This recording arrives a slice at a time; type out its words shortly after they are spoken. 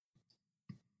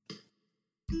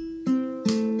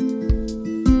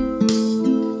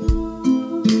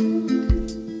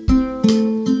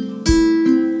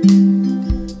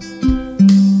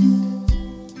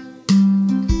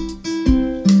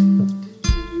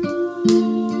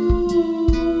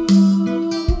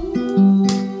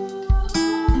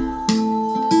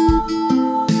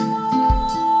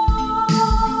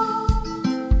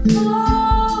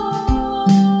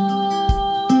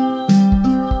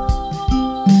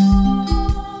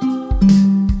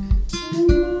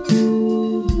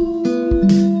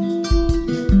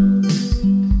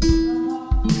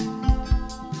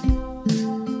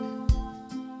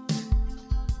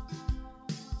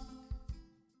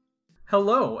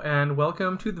Hello, and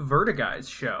welcome to the Vertiguys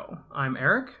show. I'm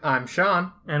Eric. I'm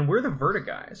Sean. And we're the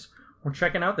Vertiguys. We're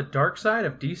checking out the dark side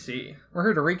of DC. We're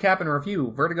here to recap and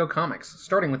review Vertigo comics,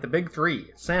 starting with the big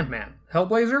three: Sandman,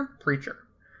 Hellblazer, Preacher.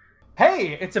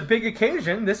 Hey, it's a big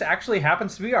occasion. This actually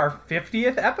happens to be our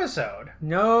 50th episode.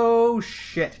 No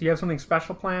shit. Do you have something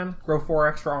special planned? Grow 4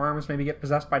 extra arms, maybe get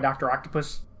possessed by Dr.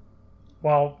 Octopus?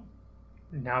 Well,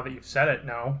 now that you've said it,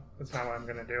 no. That's not what I'm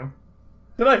going to do.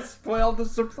 Did I spoil the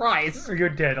surprise? You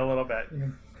did a little bit.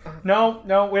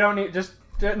 No, we don't need... Just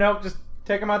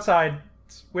take them outside.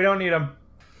 We don't need them.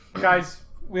 Guys,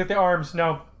 we have the arms.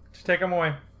 No, just take them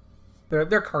away.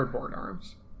 They're cardboard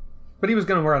arms. But he was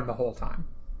going to wear them the whole time.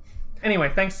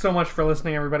 Anyway, thanks so much for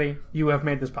listening, everybody. You have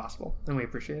made this possible, and we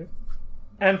appreciate it.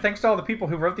 And thanks to all the people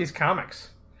who wrote these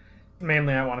comics.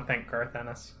 Mainly, I want to thank Garth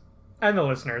Ennis. And the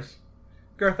listeners.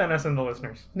 Garth Ennis and the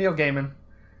listeners. Neil Gaiman.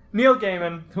 Neil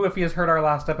Gaiman, who, if he has heard our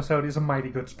last episode, is a mighty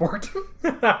good sport.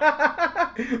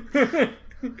 That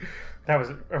was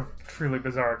a truly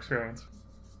bizarre experience.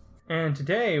 And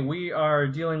today we are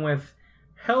dealing with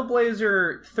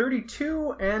Hellblazer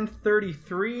 32 and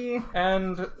 33,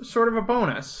 and sort of a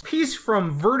bonus piece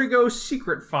from Vertigo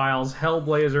Secret Files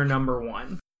Hellblazer number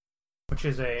 1, which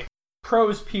is a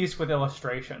prose piece with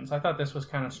illustrations. I thought this was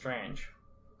kind of strange.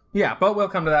 Yeah, but we'll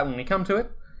come to that when we come to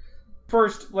it.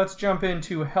 First, let's jump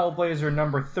into Hellblazer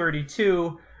number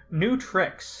 32, New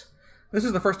Tricks. This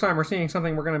is the first time we're seeing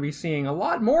something we're going to be seeing a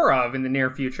lot more of in the near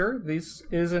future. This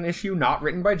is an issue not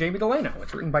written by Jamie Delano.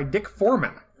 It's written by Dick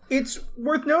Foreman. It's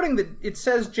worth noting that it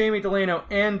says Jamie Delano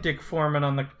and Dick Foreman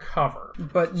on the cover.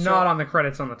 But not on the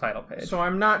credits on the title page. So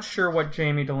I'm not sure what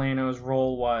Jamie Delano's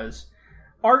role was.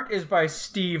 Art is by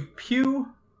Steve Pugh,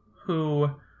 who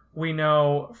we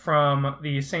know from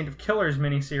the Saint of Killers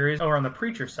miniseries over on the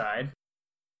Preacher side.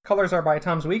 Colors are by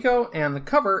Tom Zuico, and the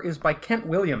cover is by Kent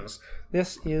Williams.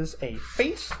 This is a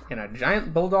face in a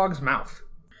giant bulldog's mouth.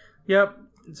 Yep,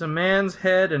 it's a man's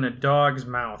head in a dog's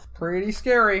mouth. Pretty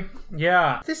scary.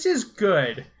 Yeah, this is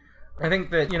good. I think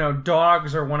that,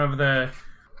 dogs are one of the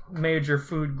major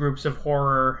food groups of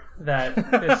horror that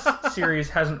this series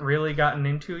hasn't really gotten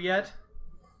into yet.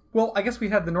 Well, I guess we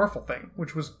had the Norfolk thing,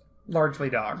 which was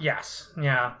largely dog. Yes,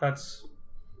 yeah,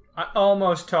 I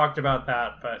almost talked about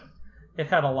that, but it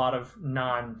had a lot of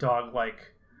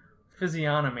non-dog-like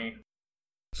physiognomy.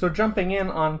 So jumping in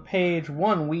on page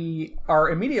 1, we are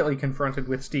immediately confronted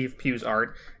with Steve Pugh's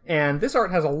art, and this art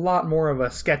has a lot more of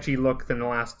a sketchy look than the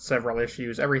last several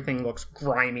issues. Everything looks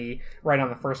grimy. Right on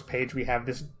the first page we have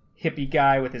this hippie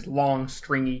guy with his long,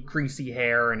 stringy, greasy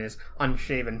hair and his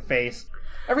unshaven face.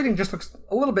 Everything just looks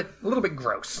a little bit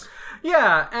gross.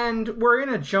 Yeah, and we're in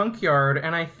a junkyard,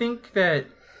 and I think that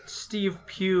Steve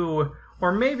Pugh,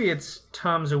 or maybe it's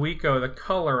Tom Zuico, the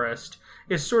colorist,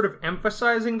 is sort of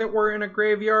emphasizing that we're in a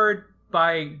graveyard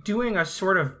by doing a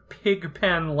sort of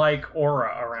pigpen-like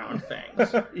aura around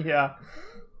things. Yeah.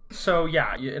 So,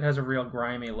 yeah, it has a real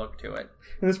grimy look to it.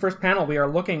 In this first panel, we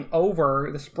are looking over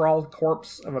the sprawled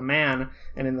corpse of a man,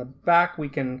 and in the back we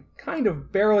can kind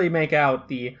of barely make out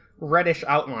the reddish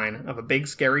outline of a big,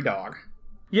 scary dog.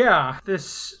 Yeah,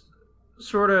 this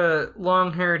sort of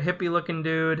long-haired, hippie-looking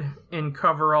dude in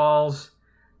coveralls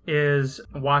is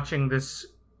watching this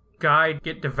guy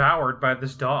get devoured by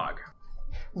this dog.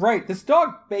 Right, this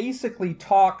dog basically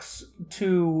talks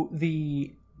to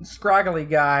the scraggly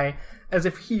guy as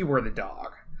if he were the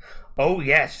dog. "Oh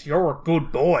yes, you're a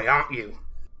good boy, aren't you?"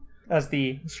 As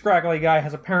the scraggly guy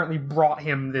has apparently brought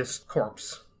him this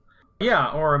corpse. Yeah,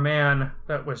 or a man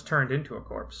that was turned into a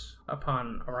corpse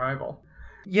upon arrival.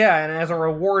 Yeah, and as a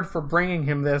reward for bringing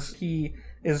him this, he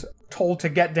is told to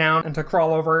get down and to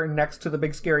crawl over next to the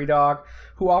big scary dog,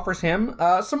 who offers him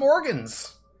some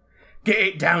organs. "Get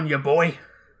it down, you boy."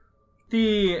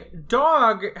 The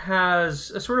dog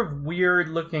has a sort of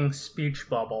weird-looking speech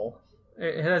bubble.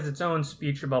 It has its own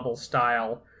speech bubble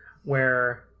style,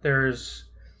 where there's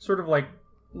sort of like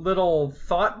little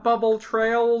thought bubble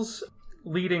trails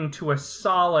leading to a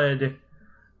solid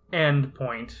end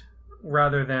point,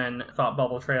 rather than thought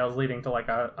bubble trails leading to like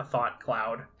a thought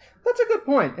cloud. That's a good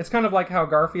point. It's kind of like how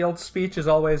Garfield's speech is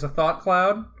always a thought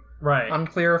cloud. Right.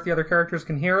 Unclear if the other characters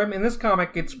can hear him. In this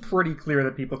comic, it's pretty clear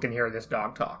that people can hear this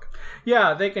dog talk.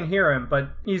 Yeah, they can hear him, but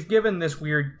he's given this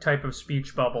weird type of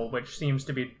speech bubble, which seems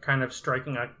to be kind of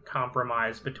striking a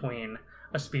compromise between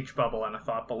a speech bubble and a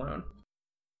thought balloon.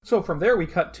 So from there, we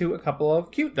cut to a couple of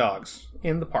cute dogs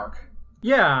in the park.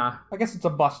 Yeah. I guess it's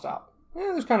a bus stop.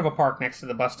 There's kind of a park next to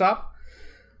the bus stop.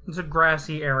 It's a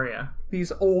grassy area.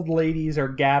 These old ladies are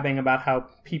gabbing about how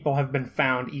people have been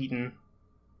found eaten.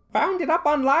 "Found it up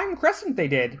on Lime Crescent, they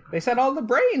did. They said all the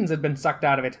brains had been sucked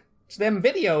out of it. It's them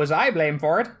videos I blame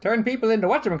for it. Turn people into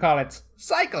whatchamacallits.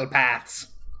 Psychopaths.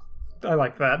 I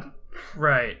like that.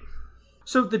 Right.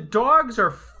 So the dogs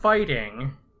are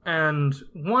fighting, and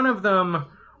one of them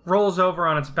rolls over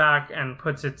on its back and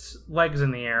puts its legs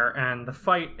in the air, and the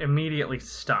fight immediately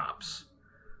stops.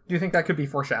 Do you think that could be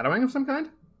foreshadowing of some kind?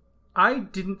 I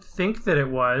didn't think that it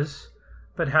was,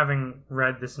 but having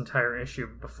read this entire issue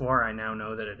before, I now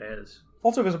know that it is.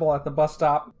 Also visible at the bus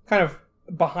stop, kind of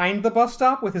behind the bus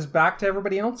stop with his back to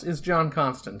everybody else, is John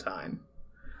Constantine.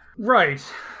 Right.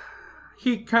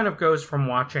 He kind of goes from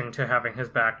watching to having his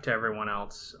back to everyone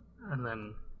else, and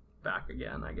then back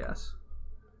again, I guess.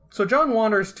 So John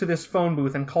wanders to this phone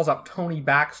booth and calls up Tony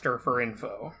Baxter for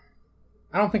info.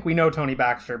 I don't think we know Tony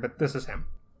Baxter, but this is him.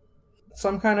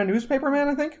 Some kind of newspaper man,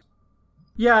 I think?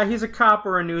 Yeah, he's a cop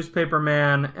or a newspaper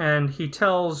man, and he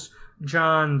tells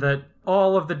John that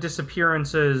all of the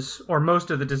disappearances, or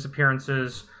most of the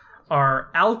disappearances,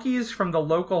 are alkies from the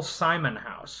local Simon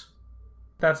house.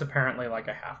 That's apparently like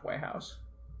a halfway house.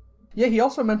 Yeah, he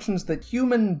also mentions that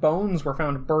human bones were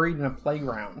found buried in a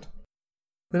playground.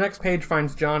 The next page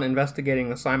finds John investigating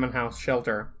the Simon House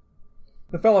shelter.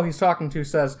 The fellow he's talking to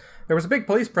says, there was a big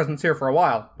police presence here for a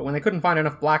while, but when they couldn't find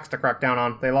enough blacks to crack down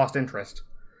on, they lost interest.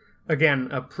 Again,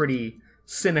 a pretty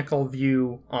cynical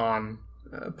view on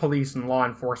police and law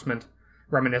enforcement,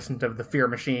 reminiscent of the Fear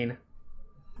Machine.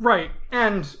 Right,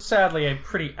 and sadly a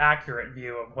pretty accurate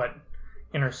view of what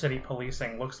inner-city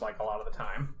policing looks like a lot of the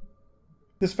time.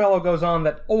 This fellow goes on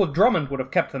that old Drummond would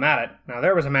have kept them at it. Now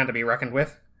there was a man to be reckoned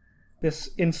with. This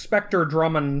Inspector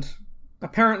Drummond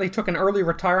apparently took an early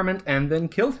retirement and then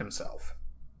killed himself.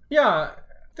 Yeah,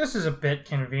 this is a bit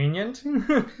convenient.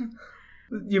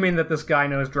 You mean that this guy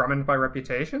knows Drummond by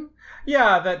reputation?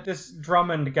 Yeah, that this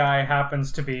Drummond guy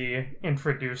happens to be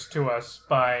introduced to us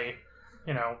by,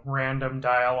 random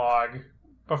dialogue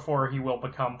before he will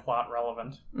become plot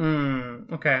relevant.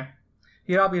 Okay.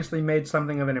 He obviously made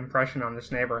something of an impression on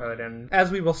this neighborhood, and as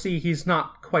we will see, he's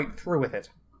not quite through with it.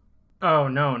 Oh,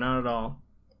 no, not at all.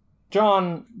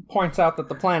 John points out that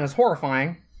the plan is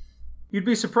horrifying. You'd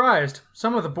be surprised.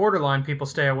 Some of the borderline people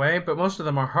stay away, but most of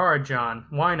them are hard, John.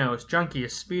 Winos,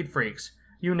 junkies, speed freaks.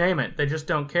 You name it, they just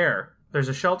don't care. There's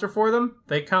a shelter for them,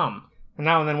 they come. And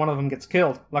now and then one of them gets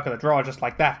killed. Luck of the draw, just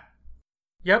like that.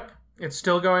 Yep, it's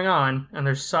still going on, and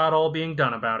there's sod all being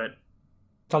done about it.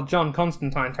 Till John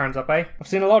Constantine turns up, eh? I've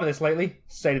seen a lot of this lately.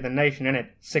 State of the nation, innit?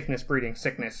 Sickness breeding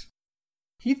sickness.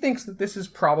 He thinks that this is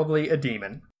probably a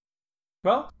demon.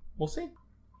 Well, we'll see.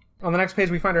 On the next page,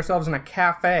 we find ourselves in a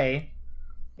cafe,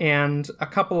 and a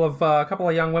couple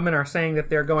of young women are saying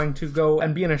that they're going to go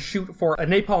and be in a shoot for a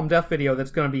Napalm Death video that's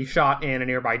going to be shot in a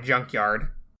nearby junkyard.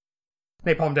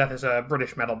 Napalm Death is a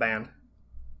British metal band.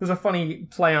 There's a funny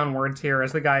play on words here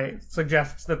as the guy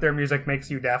suggests that their music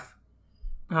makes you deaf.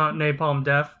 Napalm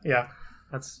Death? Yeah.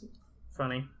 That's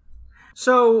funny.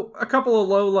 So, a couple of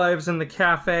lowlives in the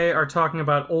cafe are talking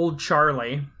about old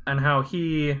Charlie and how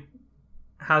he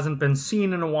hasn't been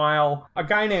seen in a while. A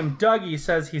guy named Dougie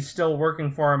says he's still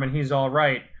working for him and he's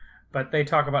alright, but they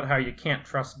talk about how you can't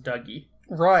trust Dougie.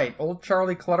 Right, old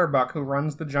Charlie Clutterbuck who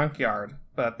runs the junkyard.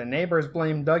 But the neighbors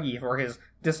blame Dougie for his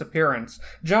disappearance.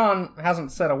 John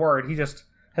hasn't said a word, he just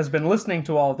has been listening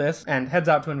to all this and heads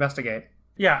out to investigate.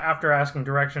 Yeah, after asking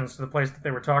directions to the place that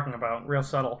they were talking about. Real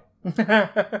subtle. But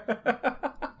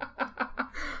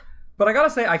I gotta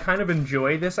say, I kind of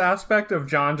enjoy this aspect of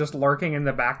John just lurking in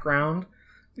the background,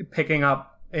 picking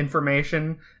up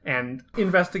information and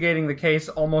investigating the case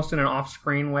almost in an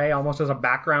off-screen way, almost as a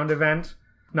background event,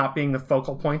 not being the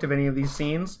focal point of any of these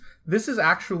scenes. This is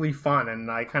actually fun,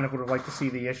 and I kind of would have liked to see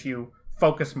the issue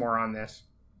focus more on this.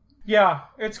 Yeah,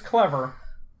 it's clever.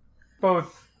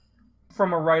 Both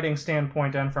from a writing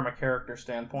standpoint and from a character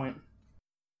standpoint.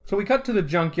 So we cut to the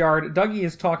junkyard. Dougie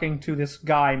is talking to this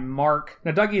guy, Mark.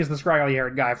 Now, Dougie is the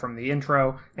scraggly-haired guy from the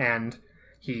intro, and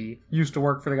he used to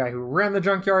work for the guy who ran the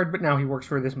junkyard, but now he works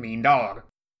for this mean dog.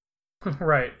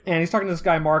 Right. And he's talking to this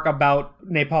guy, Mark, about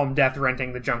Napalm Death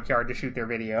renting the junkyard to shoot their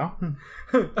video.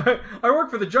 I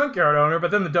work for the junkyard owner,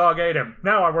 but then the dog ate him.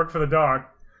 Now I work for the dog.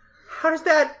 How does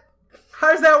that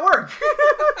work?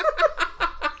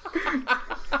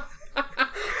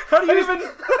 How do you even...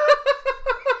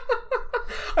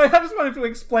 I just wanted to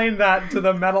explain that to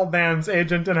the metal band's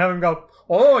agent and have him go,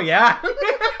 oh, yeah.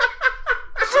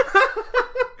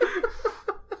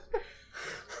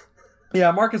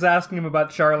 Yeah, Mark is asking him about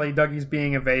Charlie. Dougie's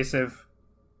being evasive.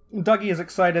 Dougie is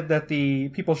excited that the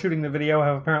people shooting the video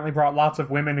have apparently brought lots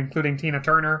of women, including Tina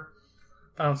Turner.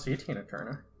 I don't see Tina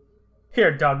Turner.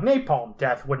 Here, Doug, Napalm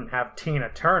Death wouldn't have Tina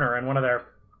Turner in one of their...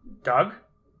 Doug?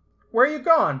 Where are you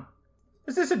gone?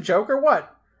 Is this a joke or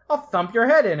what? I'll thump your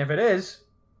head in if it is.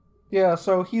 Yeah,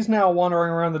 so he's now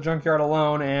wandering around the junkyard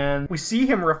alone, and We see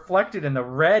him reflected in the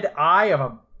red eye of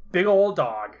a big old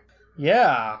dog.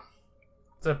 yeah.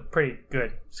 It's a pretty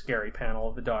good, scary panel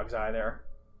of the dog's eye there.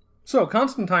 So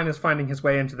Constantine is finding his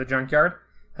way into the junkyard.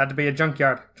 Had to be a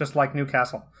junkyard, just like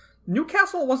Newcastle.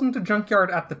 Newcastle wasn't a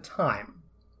junkyard at the time.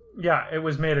 Yeah, it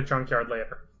was made a junkyard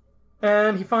later.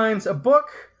 And he finds a book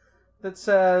that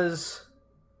says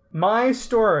My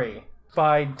Story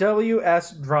by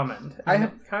W.S. Drummond. And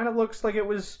it kind of looks like it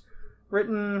was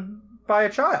written by a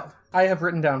child. I have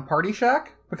written down Party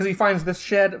Shack, because he finds this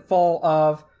shed full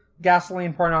of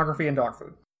gasoline, pornography, and dog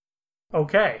food.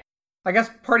 Okay. I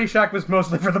guess Party Shack was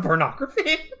mostly for the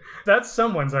pornography. That's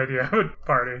someone's idea of a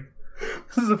party.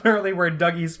 This is apparently where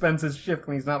Dougie spends his shift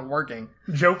when he's not working.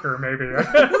 Joker, maybe.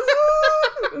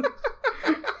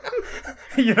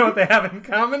 You know what they have in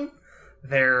common?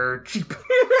 They're cheap.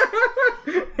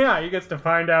 Yeah, he gets to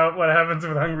find out what happens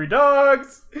with hungry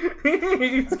dogs.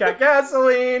 He's got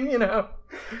gasoline, you know.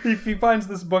 He finds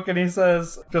this book and he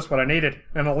says, just what I needed,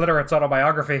 an illiterate's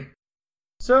autobiography.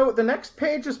 So the next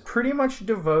page is pretty much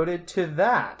devoted to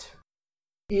that.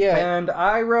 Yeah. And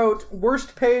I wrote,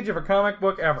 worst page of a comic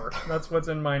book ever. That's what's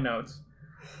in my notes.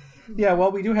 Yeah,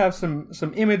 well, we do have some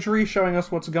imagery showing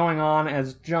us what's going on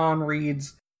as John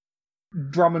reads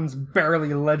Drummond's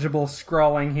barely legible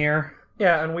scrawling here.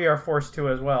 Yeah, and we are forced to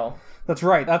as well. That's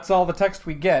right, that's all the text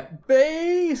we get.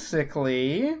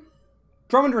 Basically,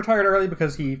 Drummond retired early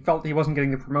because he felt he wasn't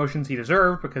getting the promotions he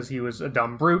deserved because he was a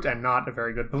dumb brute and not a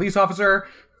very good police officer.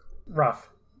 Rough.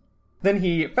 Then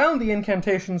he found the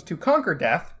incantations to conquer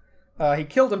death. He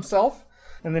killed himself,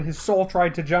 and then his soul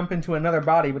tried to jump into another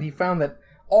body, but he found that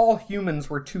all humans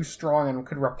were too strong and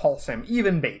could repulse him,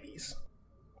 even babies.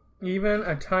 Even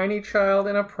a tiny child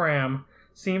in a pram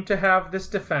seemed to have this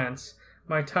defense.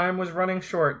 My time was running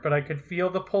short, but I could feel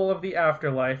the pull of the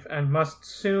afterlife and must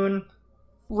soon...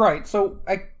 Right, so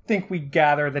I think we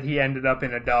gather that he ended up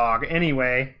in a dog.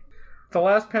 Anyway, the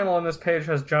last panel on this page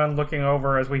has John looking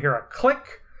over as we hear a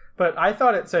click, but I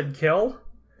thought it said kill.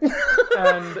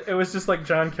 And it was just like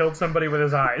John killed somebody with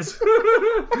his eyes.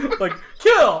 Like,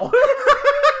 kill!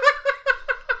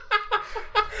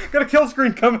 Got a kill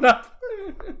screen coming up.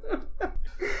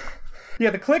 Yeah,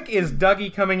 the click is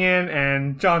Dougie coming in,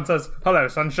 and John says, hello,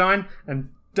 sunshine. And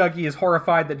Dougie is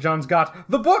horrified that John's got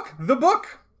the book! The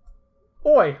book!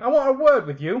 Oi, I want a word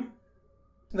with you.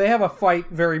 They have a fight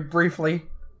very briefly.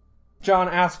 John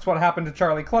asks what happened to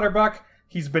Charlie Clutterbuck.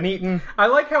 He's been eaten. I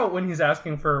like how when he's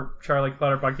asking for Charlie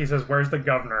Clutterbuck, he says, where's the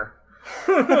governor?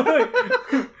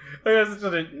 I guess it's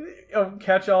just a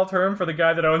catch-all term for the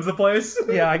guy that owns the place.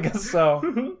 Yeah, I guess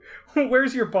so.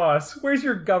 Where's your boss? Where's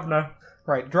your governor?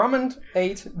 Right, Drummond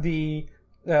ate the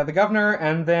governor,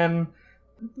 and then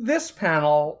this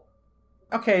panel...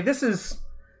 Okay, this is,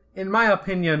 in my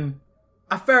opinion,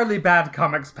 a fairly bad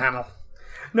comics panel.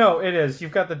 No, it is.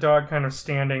 You've got the dog kind of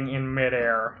standing in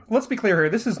midair. Let's be clear here.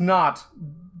 This is not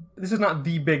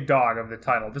the big dog of the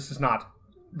title. This is not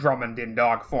Drummond in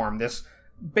dog form. This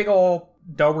big ol'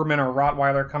 Doberman or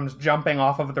Rottweiler comes jumping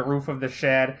off of the roof of the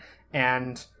shed,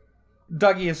 and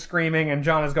Dougie is screaming, and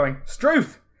John is going,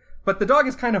 Struth! But the dog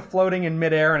is kind of floating in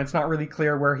midair, and it's not really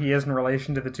clear where he is in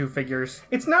relation to the two figures.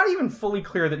 It's not even fully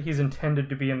clear that he's intended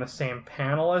to be in the same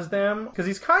panel as them, because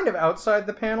he's kind of outside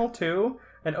the panel, too,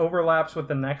 and overlaps with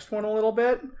the next one a little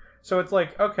bit. So it's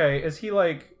like, okay, is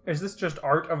this just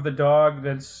art of the dog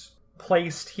that's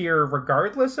placed here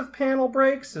regardless of panel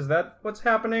breaks? Is that what's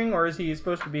happening? Or is he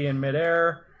supposed to be in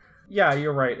midair? Yeah,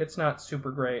 you're right. It's not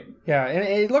super great. Yeah, and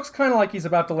it looks kind of like he's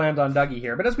about to land on Dougie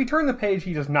here, but as we turn the page,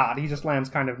 he does not. He just lands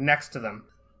kind of next to them.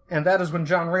 And that is when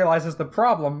John realizes the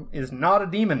problem is not a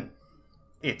demon.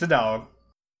 It's a dog.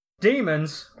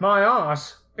 Demons? My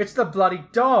arse. It's the bloody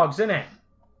dogs, innit?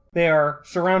 They are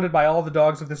surrounded by all the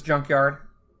dogs of this junkyard.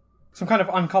 Some kind of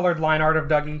uncolored line art of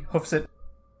Dougie hoofs it.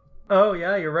 Oh,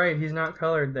 yeah, you're right. He's not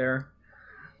colored there.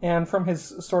 And from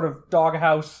his sort of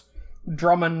doghouse,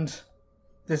 Drummond,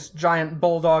 this giant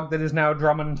bulldog that is now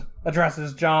Drummond,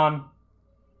 addresses John.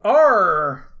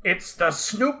 Arr! It's the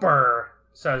Snooper,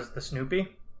 says the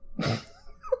Snoopy.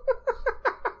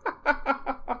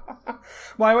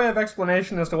 By way of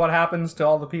explanation as to what happens to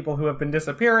all the people who have been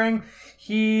disappearing,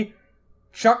 he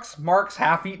chucks Mark's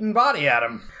half-eaten body at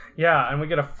him. Yeah, and we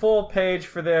get a full page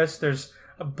for this. There's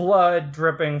blood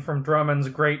dripping from Drummond's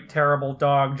great, terrible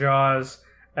dog jaws,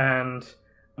 and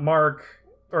Mark...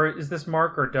 Or is this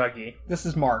Mark or Dougie? This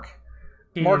is Mark.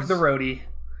 Mark the roadie.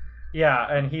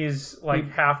 Yeah, and he's,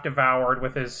 half devoured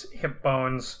with his hip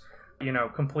bones,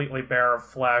 completely bare of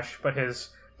flesh, but his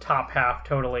top half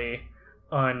totally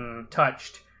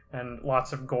untouched. and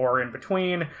lots of gore in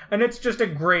between, and it's just a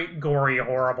great, gory,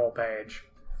 horrible page.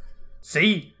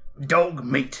 See? Dog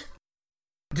meat.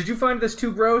 Did you find this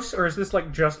too gross, or is this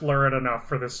like just lurid enough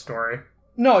for this story?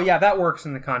 No, yeah, that works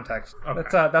in the context. Okay.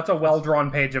 That's a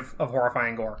well-drawn page of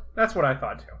horrifying gore. That's what I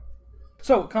thought too.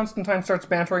 So, Constantine starts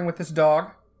bantering with this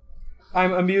dog.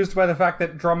 I'm amused by the fact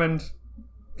that Drummond...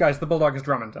 Guys, the bulldog is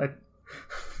Drummond.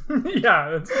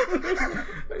 Yeah,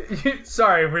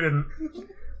 sorry if we didn't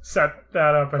set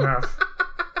that up enough.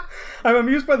 I'm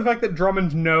amused by the fact that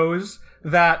Drummond knows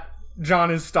that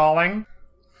John is stalling.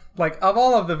 Like, of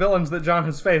all of the villains that John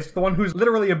has faced, the one who's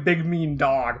literally a big mean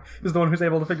dog is the one who's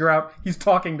able to figure out he's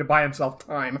talking to buy himself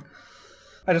time.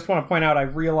 I just want to point out, I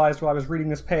realized while I was reading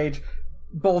this page,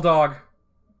 Bulldog,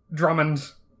 Drummond,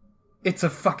 it's a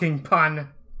fucking pun.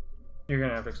 You're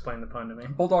gonna have to explain the pun to me.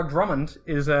 Bulldog Drummond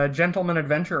is a gentleman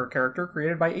adventurer character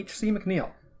created by H.C. McNeil.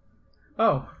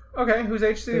 Oh, okay, who's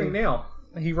H.C. McNeil?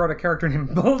 He wrote a character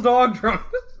named Bulldog Drummond.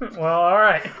 Well,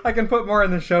 alright. I can put more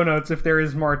in the show notes if there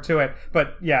is more to it.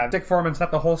 But yeah, Dick Foreman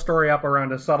set the whole story up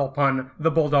around a subtle pun.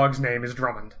 The Bulldog's name is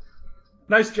Drummond.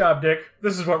 Nice job, Dick.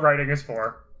 This is what writing is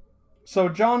for. So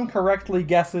John correctly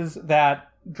guesses that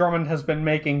Drummond has been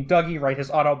making Dougie write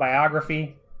his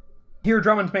autobiography. Here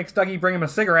Drummond makes Dougie bring him a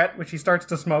cigarette, which he starts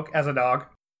to smoke as a dog.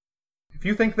 If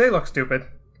you think they look stupid,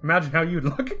 imagine how you'd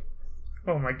look.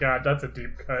 Oh my god, that's a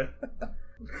deep cut.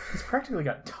 He's practically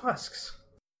got tusks.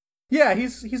 Yeah,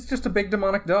 he's just a big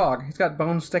demonic dog. He's got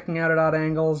bones sticking out at odd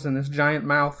angles and this giant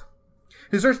mouth.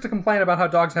 He starts to complain about how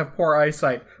dogs have poor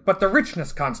eyesight, but the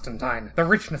richness, Constantine, the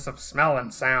richness of smell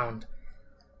and sound.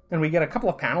 And we get a couple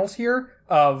of panels here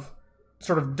of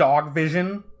sort of dog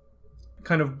vision,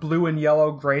 kind of blue and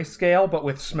yellow grayscale, but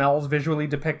with smells visually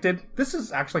depicted. This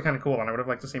is actually kind of cool, and I would have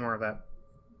liked to see more of that.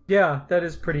 Yeah, that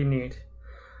is pretty neat.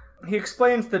 He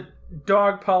explains that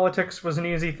dog politics was an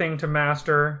easy thing to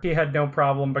master. He had no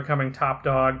problem becoming top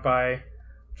dog by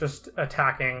just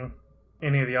attacking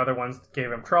any of the other ones that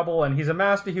gave him trouble, and he's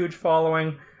amassed a huge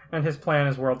following, and his plan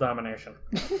is world domination.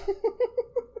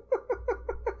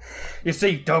 You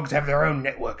see, dogs have their own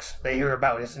networks. They hear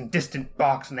about us in distant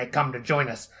barks and they come to join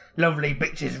us. Lovely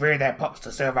bitches rear their pups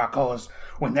to serve our cause.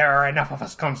 When there are enough of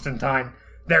us, Constantine,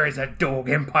 there is a dog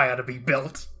empire to be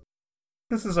built.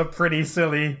 This is a pretty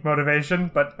silly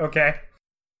motivation, but okay.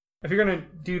 If you're gonna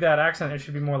do that accent, it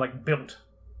should be more like built.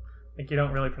 Like you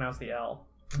don't really pronounce the L.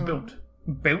 Built.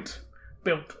 Built?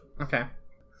 Built. Okay.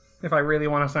 If I really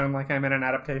want to sound like I'm in an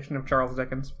adaptation of Charles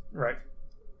Dickens. Right.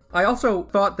 I also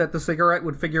thought that the cigarette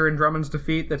would figure in Drummond's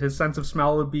defeat, that his sense of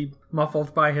smell would be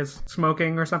muffled by his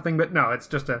smoking or something, but no, it's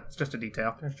just a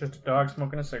detail. There's just a dog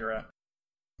smoking a cigarette.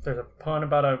 There's a pun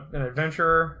about an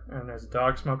adventurer, and there's a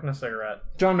dog smoking a cigarette.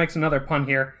 John makes another pun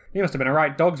here. You must have been a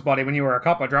right dog's body when you were a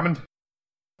copper, Drummond.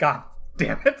 God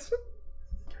damn it.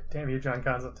 Damn you, John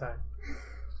Constantine.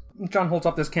 John holds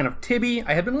up this can of Tibby.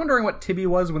 I had been wondering what Tibby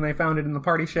was when they found it in the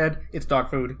party shed. It's dog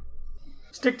food.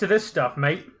 Stick to this stuff,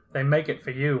 mate. They make it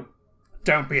for you.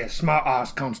 Don't be a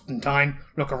smart-ass, Constantine.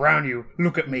 Look around you.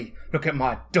 Look at me. Look at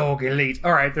my dog elite.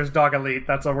 Alright, there's dog elite.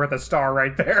 That's worth a star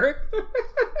right there.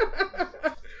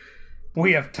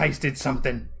 We have tasted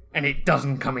something, and it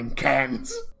doesn't come in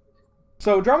cans.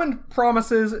 So Drummond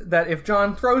promises that if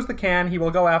John throws the can, he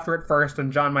will go after it first,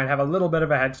 and John might have a little bit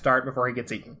of a head start before he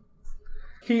gets eaten.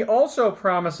 He also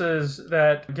promises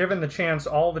that, given the chance,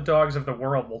 all the dogs of the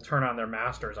world will turn on their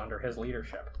masters under his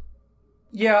leadership.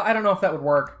 Yeah, I don't know if that would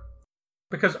work.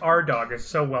 Because our dog is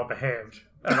so well behaved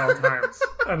at all times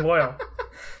and loyal.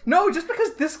 No, just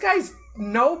because this guy's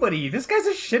nobody. This guy's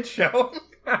a shit show.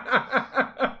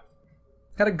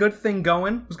 Had a good thing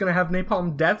going. Was gonna have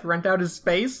Napalm Death rent out his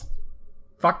space.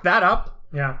 Fucked that up.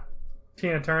 Yeah.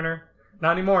 Tina Turner.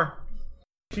 Not anymore.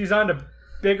 She's on to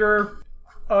bigger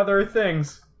other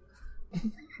things. I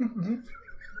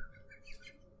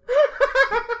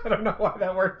don't know why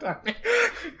that worked on me.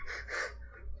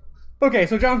 Okay,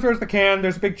 so John throws the can.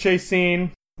 There's a big chase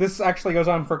scene. This actually goes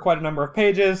on for quite a number of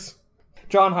pages.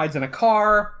 John hides in a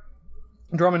car.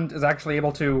 Drummond is actually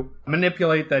able to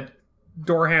manipulate the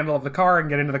door handle of the car and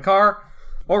get into the car.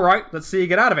 Alright, let's see you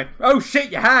get out of it. Oh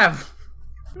shit, you have!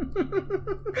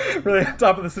 Really on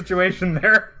top of the situation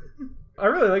there. I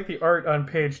really like the art on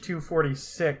page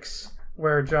 246,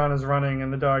 where John is running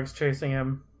and the dog's chasing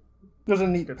him. There's a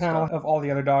neat panel of all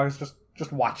the other dogs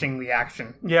just watching the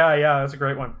action. Yeah, that's a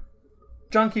great one.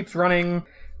 John keeps running.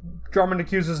 Drummond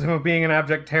accuses him of being an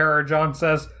abject terror. John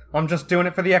says, I'm just doing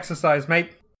it for the exercise,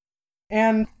 mate.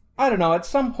 And, I don't know, at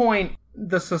some point,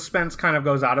 the suspense kind of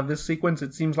goes out of this sequence.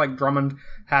 It seems like Drummond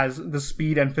has the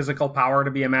speed and physical power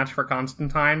to be a match for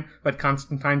Constantine, but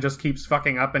Constantine just keeps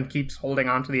fucking up and keeps holding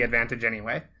on to the advantage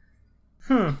anyway.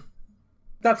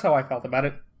 That's how I felt about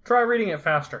it. Try reading it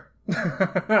faster.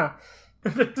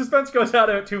 If the dispense goes out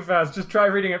of it too fast, just try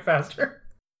reading it faster.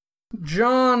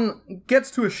 John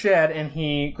gets to a shed and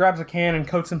he grabs a can and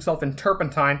coats himself in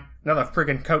turpentine. Another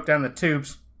friggin' coat down the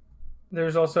tubes.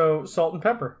 There's also salt and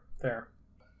pepper there.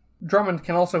 Drummond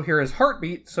can also hear his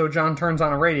heartbeat, so John turns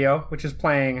on a radio, which is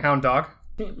playing Hound Dog.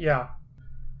 Yeah.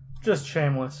 Just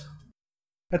shameless.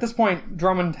 At this point,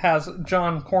 Drummond has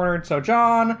John cornered, so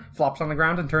John flops on the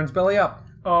ground and turns Billy up.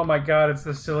 Oh my god, it's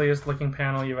the silliest looking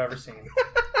panel you've ever seen.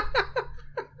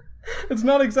 It's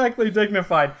not exactly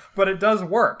dignified, but it does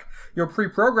work. You're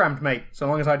pre-programmed, mate. So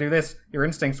long as I do this, your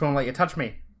instincts won't let you touch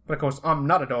me. But of course, I'm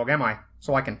not a dog, am I?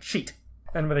 So I can cheat.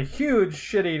 And with a huge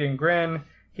shit-eating grin,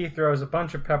 he throws a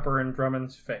bunch of pepper in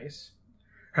Drummond's face.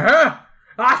 Huh?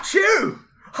 Achoo!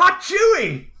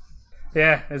 Hachooey!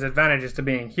 Yeah, there's advantages to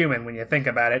being human when you think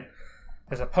about it.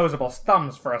 There's opposable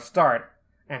thumbs for a start.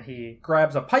 And he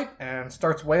grabs a pipe and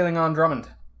starts wailing on Drummond.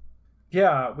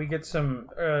 Yeah, we get some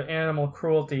animal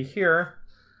cruelty here.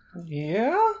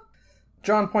 Yeah?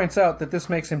 John points out that this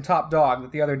makes him top dog,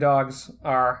 that the other dogs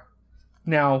are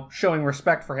now showing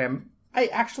respect for him. I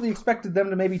actually expected them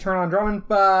to maybe turn on Drummond,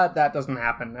 but that doesn't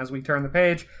happen. As we turn the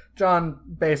page, John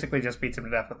basically just beats him to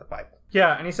death with the pipe.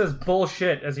 Yeah, and he says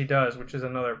bullshit as he does, which is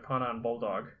another pun on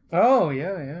bulldog. Oh,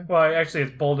 yeah. Well, actually,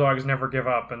 it's bulldogs never give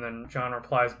up, and then John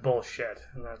replies bullshit,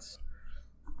 and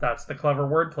that's the clever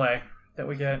wordplay that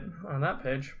we get on that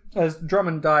page. As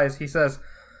Drummond dies, he says,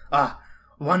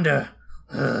 wonder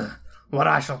what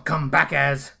I shall come back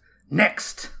as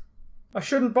next. I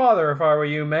shouldn't bother if I were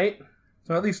you, mate.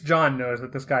 So at least John knows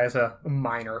that this guy is a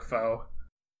minor foe.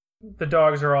 The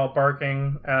dogs are all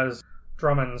barking as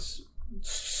Drummond's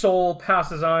soul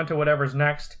passes on to whatever's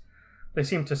next. They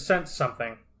seem to sense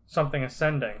something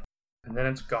ascending, and then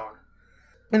it's gone.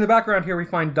 In the background here we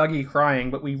find Dougie crying,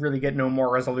 but we really get no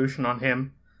more resolution on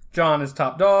him. John is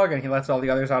top dog, and he lets all the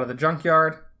others out of the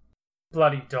junkyard.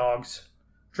 Bloody dogs.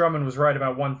 Drummond was right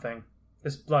about one thing.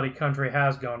 This bloody country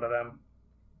has gone to them.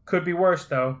 Could be worse,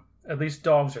 though. At least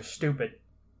dogs are stupid.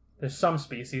 There's some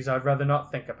species I'd rather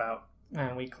not think about.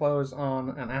 And we close on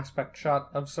an aspect shot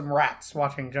of some rats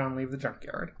watching John leave the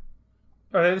junkyard.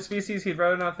 Are they the species he'd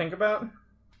rather not think about?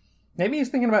 Maybe he's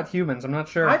thinking about humans, I'm not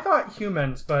sure. I thought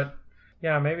humans, but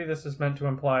yeah, maybe this is meant to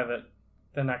imply that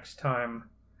the next time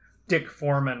Dick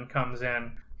Foreman comes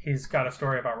in, he's got a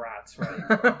story about rats,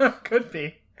 right? Could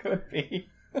be.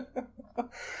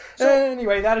 So,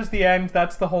 anyway, that is the end.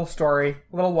 That's the whole story.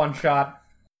 A little one-shot.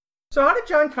 So how did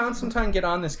John Constantine get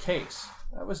on this case?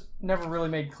 That was never really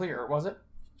made clear, was it?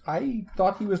 I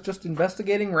thought he was just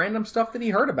investigating random stuff that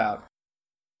he heard about.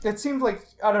 It seemed like,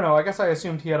 I don't know, I guess I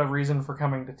assumed he had a reason for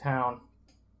coming to town.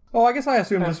 Oh, I guess I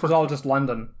assumed this was all just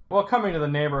London. Well, coming to the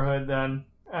neighborhood then,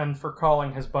 and for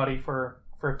calling his buddy for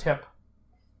a tip.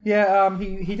 Yeah,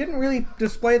 he didn't really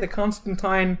display the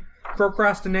Constantine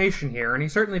procrastination here, and he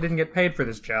certainly didn't get paid for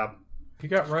this job. He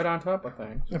got right on top of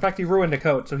things. In fact, he ruined a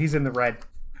coat, so he's in the red.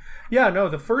 Yeah, no,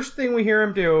 the first thing we hear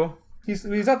him do...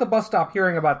 He's at the bus stop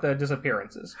hearing about the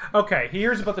disappearances. Okay, he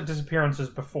hears about the disappearances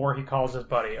before he calls his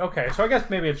buddy. Okay, so I guess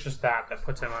maybe it's just that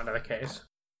puts him onto the case.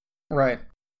 Right.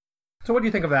 So what do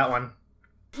you think of that one?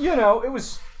 You know, it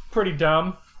was pretty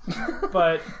dumb.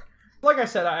 But, like I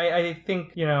said, I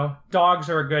think, dogs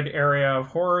are a good area of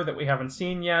horror that we haven't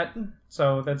seen yet.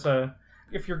 So that's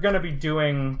if you're going to be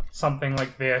doing something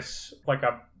like this, like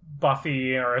a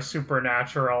Buffy or a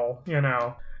Supernatural,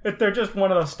 they're just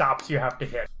one of those stops you have to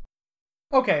hit.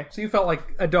 Okay, so you felt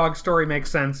like a dog story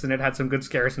makes sense and it had some good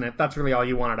scares in it. That's really all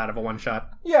you wanted out of a one-shot.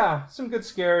 Yeah, some good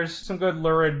scares, some good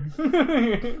lurid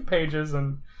pages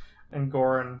and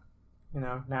gore and,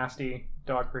 nasty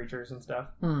dog creatures and stuff.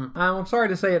 I'm sorry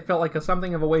to say it felt like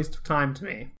something of a waste of time to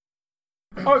me.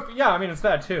 Oh, yeah, I mean, it's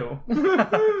that too.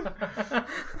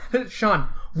 Sean,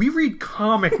 we read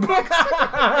comic books.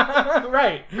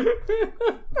 Right.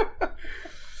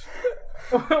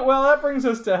 Well, that brings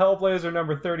us to Hellblazer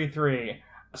number 33.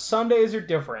 Sundays Are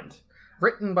Different.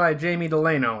 Written by Jamie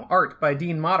Delano, art by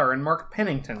Dean Motter and Mark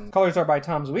Pennington. Colors are by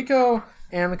Tom Zuico,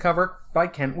 and the cover by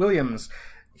Kent Williams.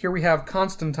 Here we have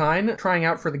Constantine trying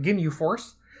out for the Ginyu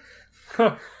Force.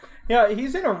 Yeah,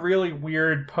 he's in a really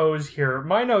weird pose here.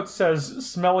 My note says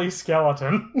smelly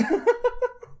skeleton.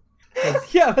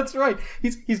 Yeah, that's right.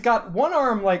 He's got one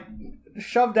arm,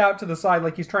 shoved out to the side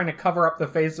like he's trying to cover up the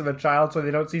face of a child so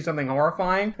they don't see something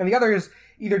horrifying. And the other is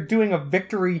either doing a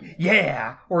victory,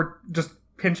 yeah, or just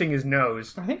pinching his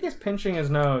nose. I think he's pinching his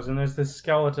nose, and there's this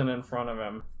skeleton in front of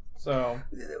him. So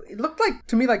it looked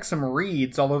to me like some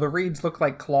reeds, although the reeds look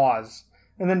like claws.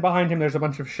 And then behind him there's a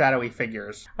bunch of shadowy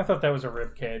figures. I thought that was a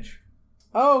rib cage.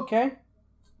 Oh, okay.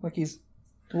 Like he's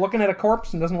looking at a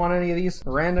corpse and doesn't want any of these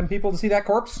random people to see that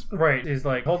corpse. Right. He's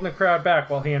like holding the crowd back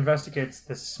while he investigates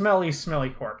the smelly, smelly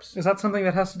corpse. Is that something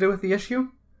that has to do with the issue?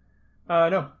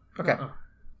 No. Okay.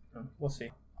 We'll see.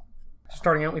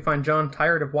 Starting out, we find John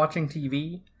tired of watching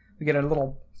TV. We get a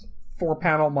little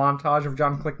 4-panel montage of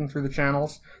John clicking through the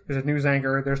channels. There's a news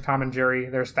anchor, there's Tom and Jerry,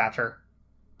 there's Thatcher.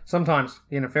 Sometimes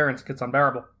the interference gets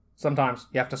unbearable. Sometimes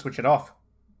you have to switch it off.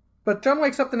 But John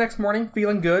wakes up the next morning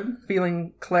feeling good,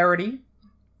 feeling clarity.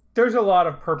 There's a lot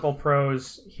of purple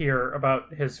prose here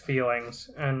about his feelings,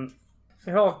 and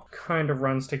it all kind of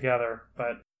runs together,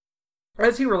 but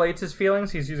as he relates his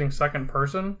feelings, he's using second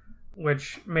person,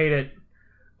 which made it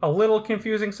a little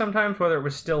confusing sometimes, whether it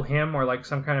was still him or like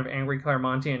some kind of angry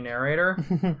Claremontian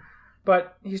narrator.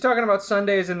 But he's talking about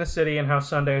Sundays in the city and how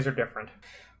Sundays are different.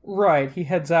 Right, he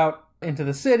heads out into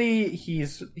the city,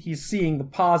 he's seeing the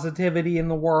positivity in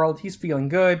the world, he's feeling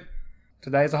good.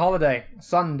 Today's a holiday,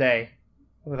 Sunday,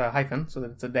 with a hyphen, so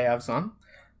that it's a day of sun.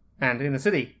 And in the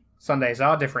city, Sundays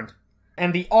are different.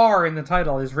 And the R in the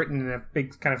title is written in a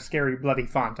big, kind of scary, bloody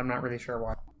font. I'm not really sure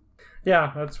why.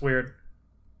 Yeah, that's weird.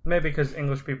 Maybe because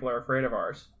English people are afraid of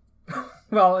R's.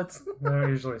 Well, it's... They don't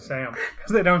usually say them.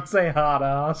 Because they don't say hot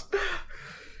R's.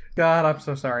 God, I'm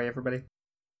so sorry, everybody.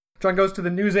 John goes to the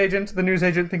newsagent. The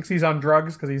newsagent thinks he's on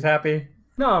drugs because he's happy.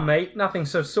 No, mate, nothing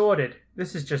so sordid.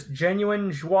 This is just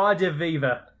genuine joie de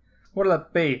vivre. What'll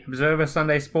that be? Observer,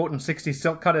 Sunday Sport, and 60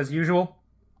 silk cut as usual?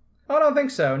 I don't think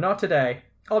so, not today.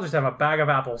 I'll just have a bag of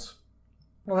apples.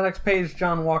 Well, the next page,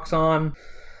 John walks on,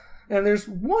 and there's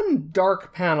one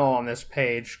dark panel on this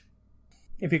page.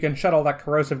 If you can shut all that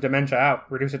corrosive dementia out,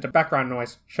 reduce it to background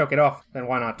noise, choke it off, then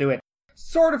why not do it?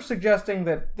 Sort of suggesting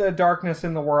that the darkness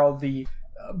in the world, the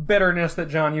bitterness that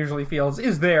John usually feels,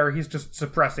 is there. He's just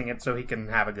suppressing it so he can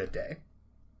have a good day.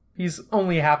 He's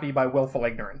only happy by willful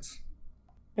ignorance.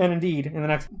 And indeed, in the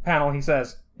next panel, he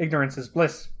says, ignorance is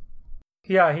bliss.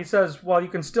 Yeah, he says, while you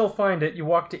can still find it, you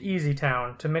walk to Easy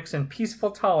Town to mix in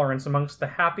peaceful tolerance amongst the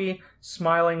happy,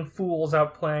 smiling fools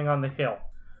out playing on the hill.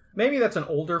 Maybe that's an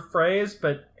older phrase,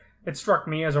 but it struck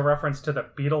me as a reference to the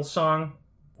Beatles song,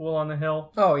 Fool on the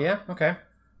Hill. Oh, yeah? Okay.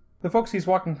 The folks he's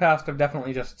walking past have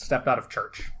definitely just stepped out of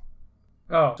church.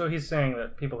 Oh, so he's saying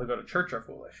that people who go to church are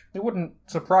foolish. It wouldn't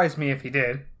surprise me if he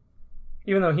did.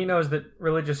 Even though he knows that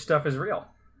religious stuff is real.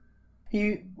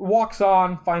 He walks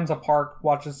on, finds a park,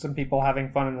 watches some people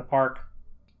having fun in the park.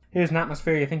 Here's an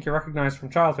atmosphere you think you recognize from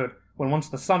childhood, when once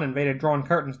the sun invaded drawn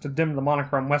curtains to dim the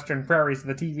monochrome western prairies of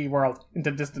the TV world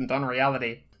into distant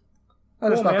unreality. I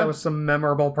just thought that was some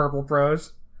memorable purple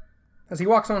prose. As he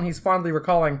walks on, he's fondly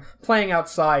recalling playing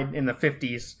outside in the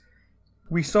 50s.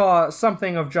 We saw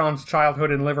something of John's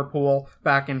childhood in Liverpool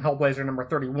back in Hellblazer number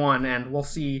 31, and we'll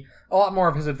see a lot more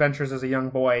of his adventures as a young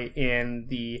boy in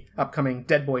the upcoming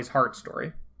Dead Boy's Heart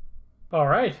story. All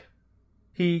right.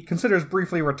 He considers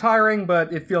briefly retiring,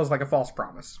 but it feels like a false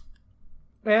promise.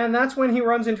 And that's when he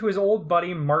runs into his old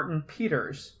buddy Martin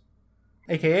Peters.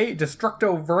 A.k.a.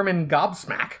 Destructo Vermin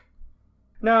Gobsmack.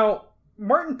 Now,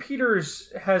 Martin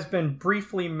Peters has been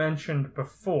briefly mentioned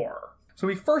before. So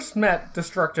we first met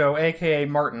Destructo, a.k.a.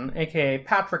 Martin, a.k.a.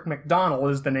 Patrick McDonnell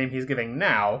is the name he's giving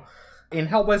now, in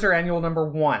Hellblazer Annual number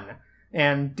 1.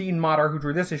 And Dean Motter, who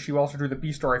drew this issue, also drew the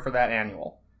B-story for that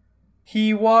annual.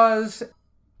 He was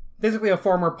basically a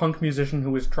former punk musician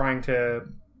who was trying to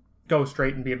go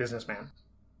straight and be a businessman.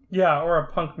 Yeah, or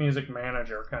a punk music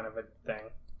manager kind of a thing.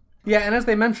 Yeah, and as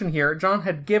they mention here, John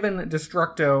had given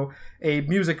Destructo a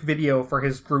music video for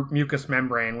his group Mucous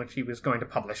Membrane, which he was going to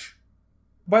publish.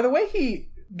 By the way he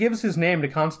gives his name to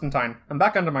Constantine, I'm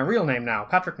back under my real name now,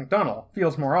 Patrick McDonnell.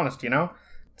 Feels more honest, you know?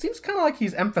 It seems kind of like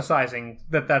he's emphasizing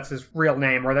that that's his real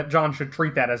name, or that John should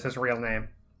treat that as his real name.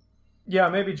 Yeah,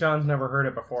 maybe John's never heard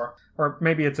it before. Or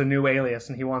maybe it's a new alias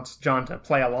and he wants John to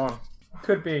play along.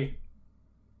 Could be.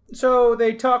 So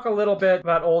they talk a little bit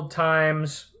about old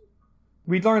times.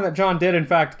 We'd learned that John did in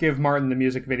fact give Martin the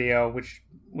music video, which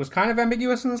was kind of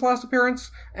ambiguous in his last appearance,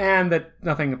 and that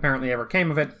nothing apparently ever came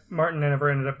of it. Martin never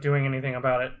ended up doing anything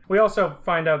about it. We also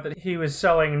find out that he was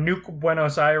selling Nuke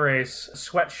Buenos Aires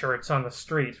sweatshirts on the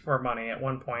street for money at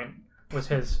one point, was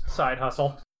his side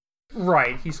hustle.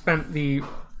 Right, he spent the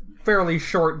fairly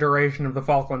short duration of the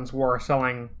Falklands War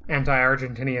selling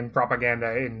anti-Argentinian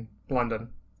propaganda in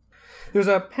London. There's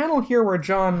a panel here where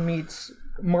John meets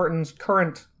Martin's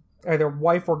current either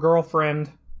wife or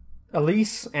girlfriend,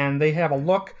 Elise, and they have a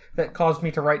look that caused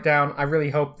me to write down, I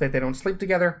really hope that they don't sleep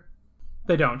together.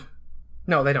 They don't.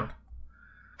 No, they don't.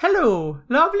 Hello,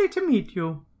 lovely to meet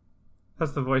you.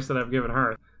 That's the voice that I've given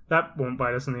her. That won't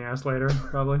bite us in the ass later,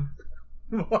 probably.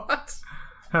 What?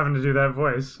 having to do that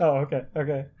voice. Oh,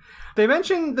 okay. They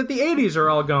mentioned that the 80s are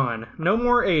all gone. No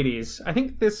more 80s. I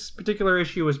think this particular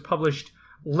issue was published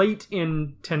late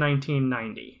into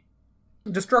 1990.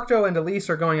 Destructo and Elise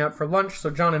are going out for lunch, so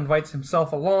John invites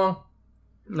himself along.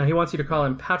 Now he wants you to call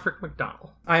him Patrick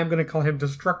McDonnell. I am going to call him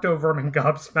Destructo Vermin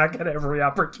Gobsmack at every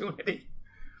opportunity.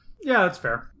 Yeah, that's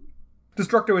fair.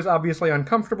 Destructo is obviously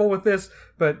uncomfortable with this,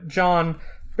 but John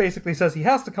basically says he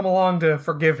has to come along to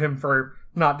forgive him for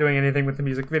not doing anything with the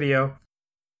music video.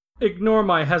 Ignore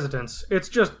my hesitance. It's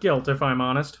just guilt, if I'm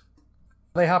honest.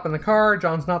 They hop in the car.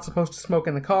 John's not supposed to smoke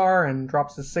in the car and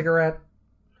drops his cigarette.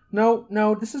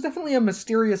 No, this is definitely a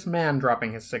mysterious man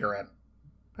dropping his cigarette.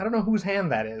 I don't know whose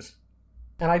hand that is.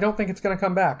 And I don't think it's going to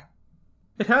come back.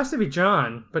 It has to be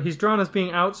John, but he's drawn as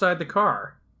being outside the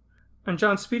car. And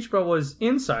John's speech bubble is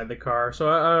inside the car, so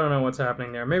I don't know what's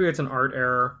happening there. Maybe it's an art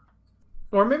error.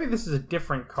 Or maybe this is a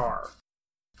different car.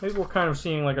 Maybe we're kind of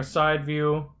seeing like a side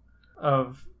view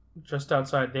of just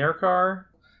outside their car,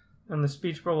 and the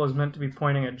speech bubble is meant to be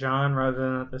pointing at John rather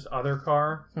than at this other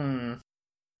car.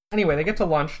 Anyway, they get to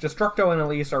lunch. Destructo and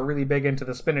Elise are really big into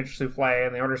the spinach souffle,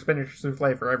 and they order spinach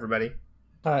souffle for everybody,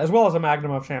 as well as a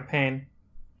magnum of champagne.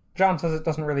 John says it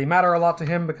doesn't really matter a lot to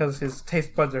him because his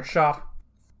taste buds are shot.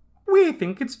 We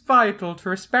think it's vital to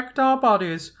respect our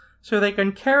bodies so they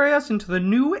can carry us into the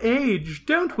new age,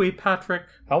 don't we, Patrick?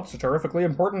 Health's a terrifically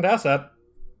important asset.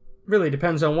 Really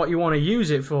depends on what you want to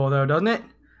use it for, though, doesn't it?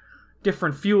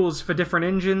 Different fuels for different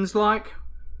engines, like.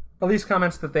 Elise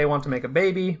comments that they want to make a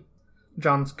baby.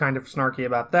 John's kind of snarky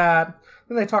about that.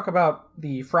 Then they talk about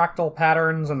the fractal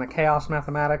patterns and the chaos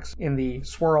mathematics in the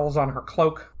swirls on her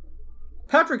cloak.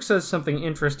 Patrick says something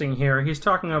interesting here. He's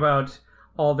talking about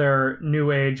all their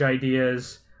new age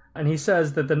ideas, and he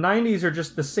says that the 90s are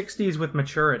just the 60s with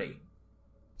maturity.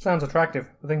 Sounds attractive,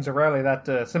 but things are rarely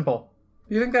that simple.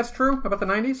 Do you think that's true about the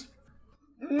 90s?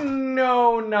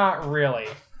 No, not really.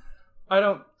 I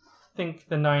don't think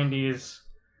the 90s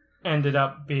ended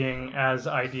up being as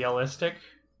idealistic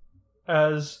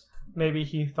as maybe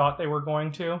he thought they were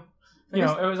going to. You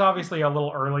know, it was obviously a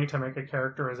little early to make a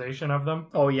characterization of them.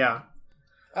 Oh, yeah.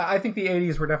 I think the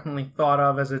 80s were definitely thought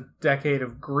of as a decade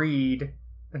of greed,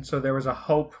 and so there was a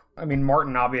hope. I mean,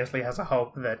 Martin obviously has a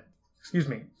hope that...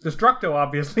 Destructo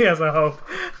obviously has a hope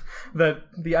that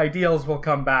the ideals will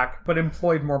come back, but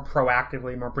employed more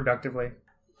proactively, more productively.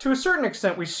 To a certain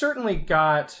extent, we certainly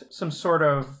got some sort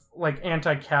of, like,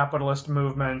 anti-capitalist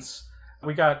movements.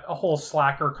 We got a whole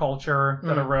slacker culture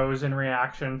that arose in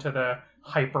reaction to the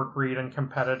hyper-greed and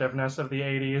competitiveness of the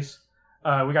 80s.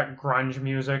 We got grunge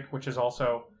music, which is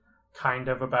also kind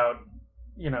of about,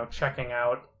 checking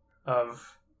out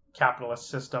of capitalist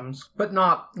systems. But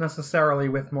not necessarily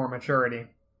with more maturity.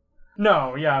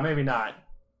 No, yeah, maybe not.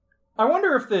 I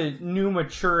wonder if the new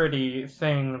maturity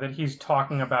thing that he's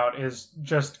talking about is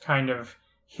just kind of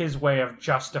his way of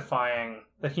justifying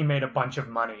that he made a bunch of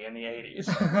money in the 80s.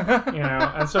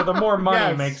 And so the more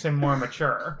money makes him more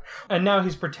mature. And now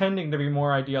he's pretending to be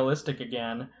more idealistic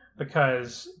again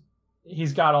because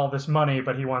he's got all this money,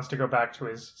 but he wants to go back to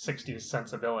his 60s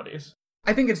sensibilities.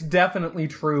 I think it's definitely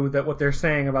true that what they're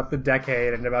saying about the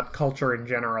decade and about culture in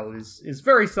general is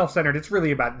very self-centered. It's really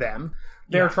about them.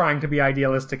 They're trying to be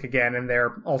idealistic again, and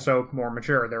they're also more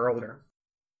mature. They're older.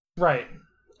 Right.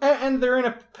 And they're in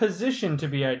a position to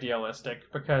be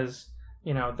idealistic because,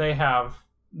 they have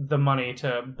the money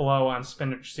to blow on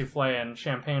spinach souffle and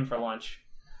champagne for lunch.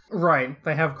 Right.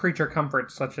 They have creature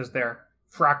comforts such as their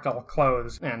fractal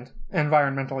clothes and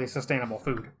environmentally sustainable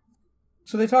food.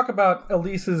 So they talk about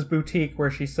Elise's boutique where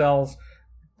she sells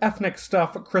ethnic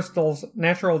stuff, crystals,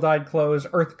 natural dyed clothes,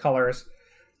 earth colors.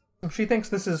 She thinks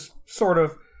this is sort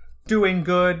of doing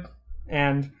good,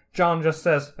 and John just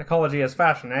says, ecology as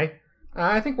fashion, eh?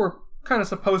 I think we're kind of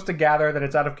supposed to gather that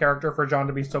it's out of character for John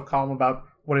to be so calm about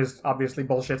what is obviously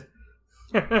bullshit.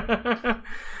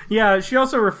 Yeah, she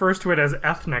also refers to it as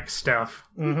ethnic stuff.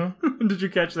 Mm-hmm. Did you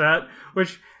catch that?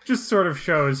 Which just sort of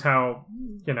shows how,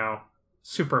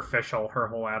 superficial her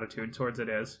whole attitude towards it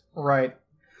is. Right.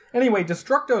 Anyway,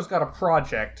 Destructo's got a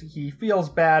project. He feels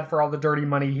bad for all the dirty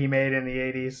money he made in the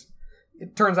 80s.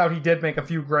 It turns out he did make a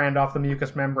few grand off the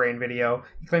mucous membrane video.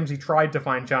 He claims he tried to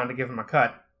find John to give him a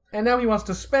cut. And now he wants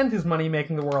to spend his money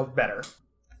making the world better.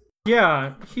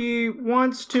 Yeah, he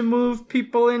wants to move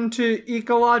people into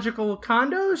ecological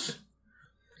condos?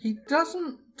 He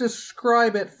doesn't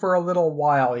describe it for a little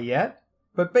while yet,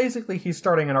 but basically he's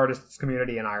starting an artists'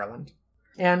 community in Ireland.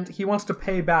 And he wants to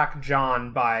pay back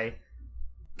John by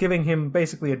giving him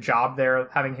basically a job there,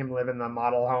 having him live in the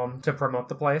model home to promote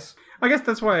the place. I guess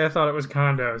that's why I thought it was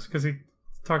condos, because he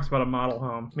talks about a model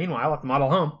home. Meanwhile, at the model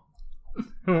home.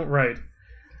 Right.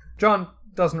 John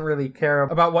doesn't really care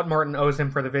about what Martin owes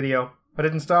him for the video. I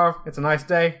didn't starve, it's a nice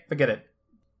day, forget it.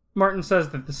 Martin says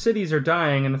that the cities are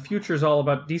dying and the future's all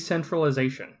about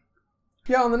decentralization.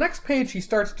 Yeah, on the next page he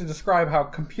starts to describe how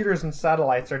computers and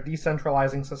satellites are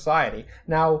decentralizing society.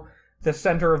 Now, the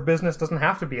center of business doesn't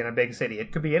have to be in a big city,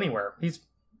 it could be anywhere. He's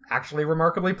actually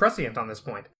remarkably prescient on this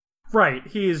point. Right,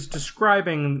 he's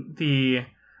describing the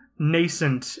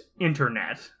nascent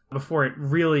internet before it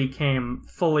really came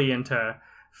fully into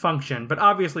function, but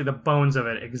obviously the bones of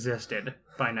it existed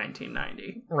by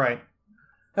 1990. Right.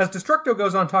 As Destructo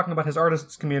goes on talking about his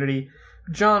artists' community,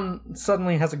 John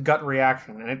suddenly has a gut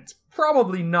reaction, and it's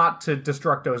probably not to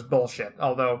Destructo's bullshit,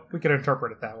 although we could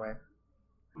interpret it that way.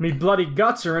 Me bloody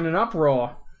guts are in an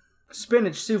uproar.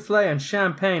 Spinach souffle and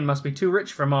champagne must be too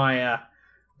rich for my,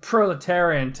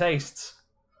 proletarian tastes.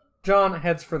 John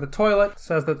heads for the toilet,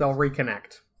 says that they'll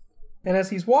reconnect. And as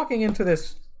he's walking into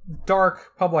this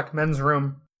dark public men's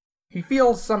room, he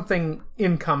feels something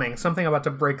incoming, something about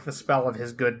to break the spell of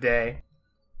his good day.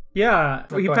 Yeah,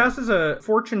 he passes a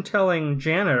fortune-telling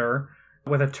janitor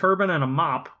with a turban and a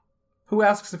mop. Who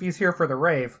asks if he's here for the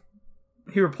rave.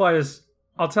 He replies,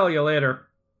 "I'll tell you later."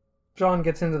 John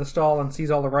gets into the stall and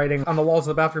sees all the writing on the walls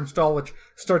of the bathroom stall, which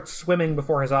starts swimming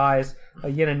before his eyes. A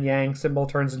yin and yang symbol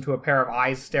turns into a pair of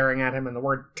eyes staring at him, and the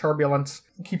word turbulence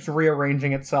keeps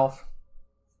rearranging itself.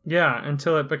 Yeah,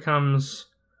 until it becomes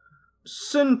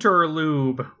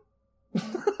Centerlube.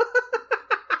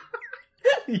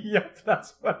 Yep,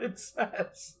 that's what it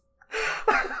says.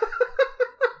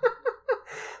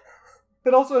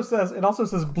 It also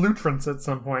says Bluetrance at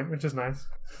some point, which is nice.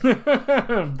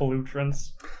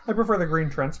 Bluetrance. I prefer the green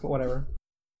trance, but whatever.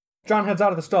 John heads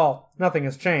out of the stall. Nothing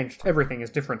has changed. Everything is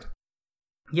different.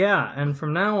 Yeah, and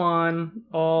from now on,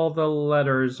 all the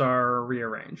letters are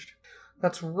rearranged.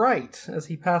 That's right. As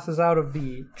he passes out of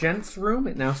the gents' room,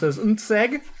 it now says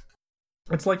Ntseg.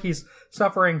 It's like he's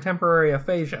suffering temporary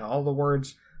aphasia. All the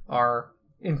words are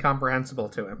incomprehensible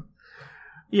to him.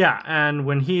 Yeah, and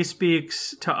when he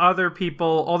speaks to other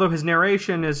people, although his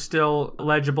narration is still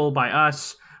legible by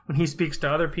us, when he speaks to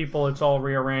other people, it's all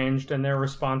rearranged, and their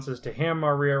responses to him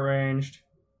are rearranged.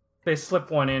 They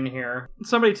slip one in here.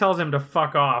 Somebody tells him to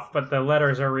fuck off, but the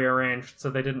letters are rearranged, so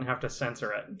they didn't have to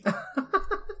censor it.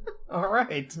 All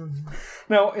right.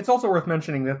 Now, it's also worth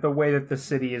mentioning that the way that the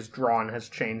city is drawn has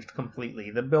changed completely.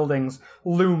 The buildings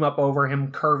loom up over him,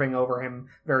 curving over him,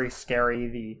 very scary.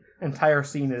 The entire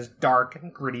scene is dark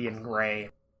and gritty and gray.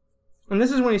 And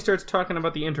this is when he starts talking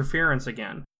about the interference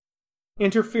again.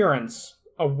 Interference,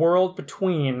 a world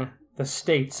between the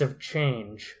states of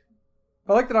change.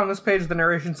 I like that on this page the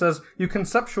narration says, you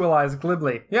conceptualize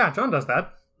glibly. Yeah, John does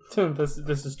that.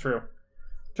 This is true.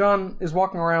 John is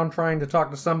walking around trying to talk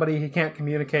to somebody. He can't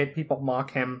communicate. People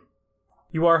mock him.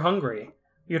 You are hungry.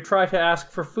 You try to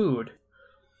ask for food.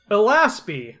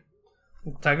 Elaspi!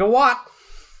 Take a what?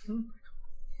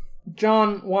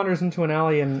 John wanders into an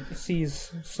alley and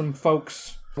sees some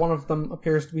folks. One of them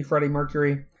appears to be Freddie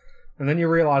Mercury. And then you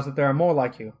realize that there are more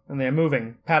like you, and they are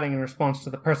moving, patting in response to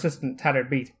the persistent tattered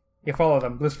beat. You follow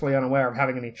them, blissfully unaware of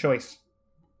having any choice.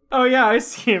 Oh yeah, I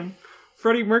see him.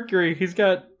 Freddie Mercury, he's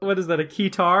got, what is that, a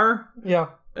keytar? Yeah.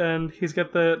 And he's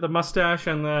got the mustache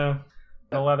and the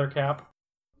leather cap.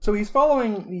 So he's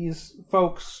following these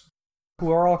folks who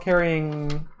are all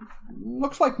carrying,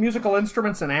 looks like musical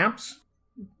instruments and amps.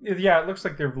 Yeah, it looks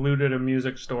like they've looted a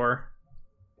music store.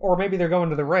 Or maybe they're going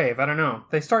to the rave, I don't know.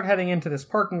 They start heading into this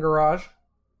parking garage.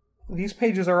 These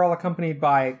pages are all accompanied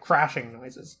by crashing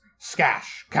noises.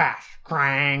 Skash, cash,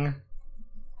 crang.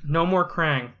 No more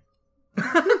Krang.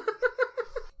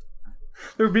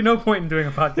 There would be no point in doing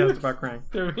a podcast about Krang.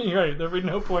 There'd be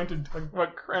no point in talking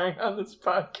about Krang on this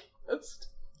podcast.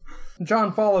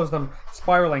 John follows them,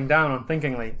 spiraling down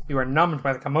unthinkingly. You are numbed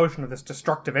by the commotion of this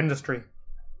destructive industry.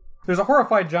 There's a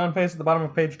horrified John face at the bottom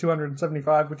of page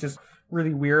 275, which is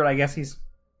really weird. I guess he's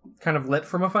kind of lit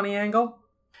from a funny angle.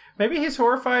 Maybe he's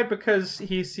horrified because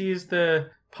he sees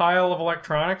the pile of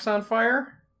electronics on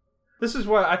fire. This is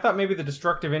what I thought maybe the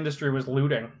destructive industry was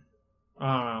looting.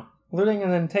 I don't know. Looting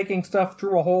and then taking stuff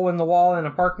through a hole in the wall in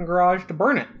a parking garage to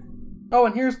burn it. Oh,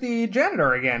 and here's the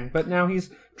janitor again, but now he's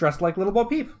dressed like Little Bo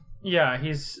Peep. Yeah,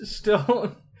 he's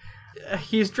still...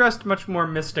 he's dressed much more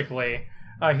mystically.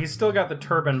 He's still got the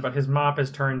turban, but his mop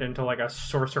is turned into like a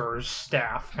sorcerer's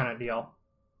staff kind of deal.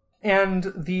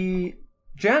 And the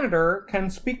janitor can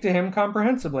speak to him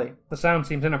comprehensibly. The sound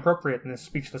seems inappropriate in this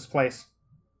speechless place.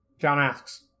 John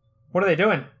asks, "What are they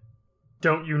doing?"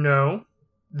 "Don't you know?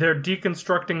 They're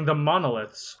deconstructing the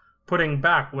monoliths, putting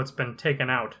back what's been taken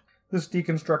out." This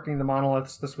deconstructing the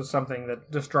monoliths, this was something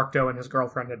that Destructo and his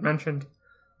girlfriend had mentioned.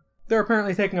 They're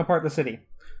apparently taking apart the city,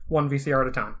 one VCR at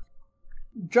a time.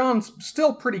 John's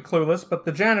still pretty clueless, but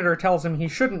the janitor tells him he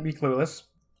shouldn't be clueless.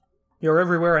 You're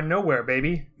everywhere and nowhere,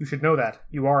 baby. You should know that.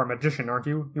 You are a magician, aren't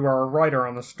you? You are a rider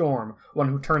on the storm, one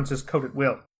who turns his coat at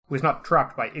will, who is not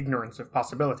trapped by ignorance of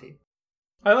possibility.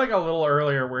 I like a little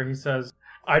earlier where he says,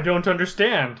 I don't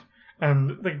understand.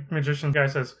 And the magician guy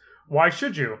says, why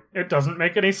should you? It doesn't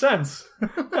make any sense.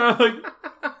 I'm like,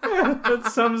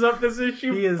 that sums up this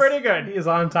issue pretty good. He is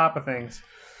on top of things.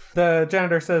 The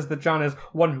janitor says that John is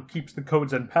one who keeps the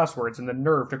codes and passwords and the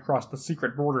nerve to cross the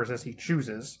secret borders as he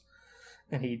chooses.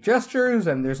 And he gestures,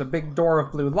 and there's a big door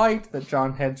of blue light that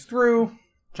John heads through.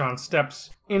 John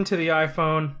steps into the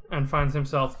iPhone and finds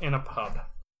himself in a pub.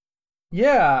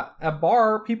 Yeah, a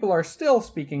bar. People are still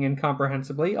speaking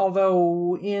incomprehensibly,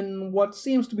 although in what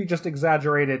seems to be just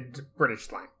exaggerated British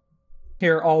slang.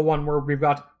 Here, all one word we've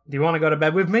got, do you want to go to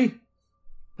bed with me?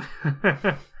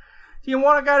 Do you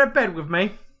want to go to bed with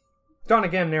me? John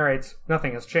again narrates,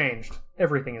 nothing has changed.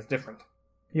 Everything is different.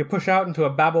 You push out into a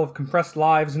babble of compressed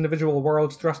lives, individual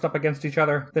worlds thrust up against each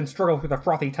other, then struggle through the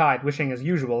frothy tide, wishing as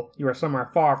usual you are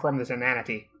somewhere far from this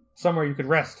inanity. Somewhere you could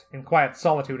rest, in quiet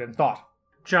solitude and thought.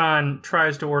 John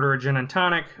tries to order a gin and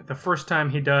tonic. The first time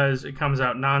he does, it comes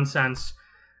out nonsense.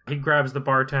 He grabs the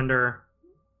bartender.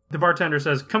 The bartender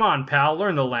says, come on, pal,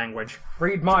 learn the language.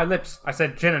 Read my lips, I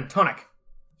said gin and tonic.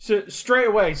 Straight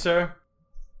away, sir.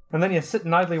 And then you sit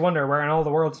and idly wonder where in all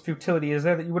the world's futility is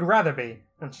there that you would rather be.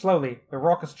 And slowly, the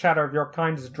raucous chatter of your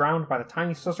kind is drowned by the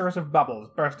tiny susurrus of bubbles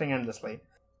bursting endlessly.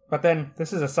 But then,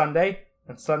 this is a Sunday,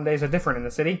 and Sundays are different in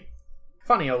the city.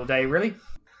 Funny old day, really.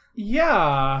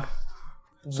 Yeah.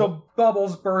 So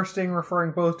bubbles bursting,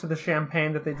 referring both to the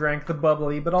champagne that they drank, the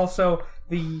bubbly, but also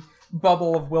the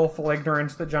bubble of willful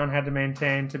ignorance that John had to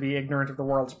maintain to be ignorant of the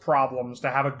world's problems,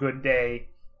 to have a good day,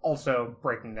 also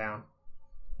breaking down.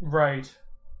 Right.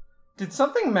 Did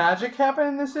something magic happen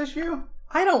in this issue?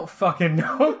 I don't fucking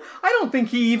know. I don't think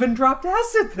he even dropped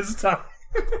acid this time.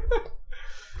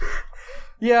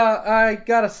 Yeah, I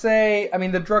gotta say, I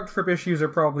mean, the drug trip issues are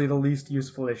probably the least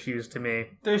useful issues to me.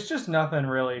 There's just nothing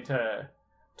really to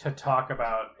talk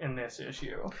about in this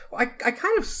issue. I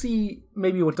kind of see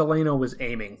maybe what Delano was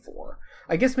aiming for.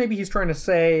 I guess maybe he's trying to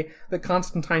say that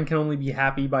Constantine can only be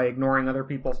happy by ignoring other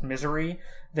people's misery,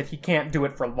 that he can't do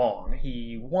it for long.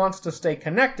 He wants to stay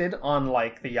connected,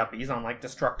 unlike the yuppies, unlike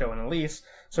Destructo and Elise,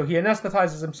 so he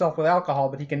anesthetizes himself with alcohol,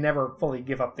 but he can never fully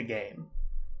give up the game.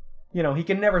 You know, he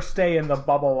can never stay in the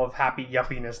bubble of happy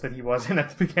yuppiness that he was in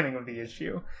at the beginning of the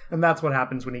issue. And that's what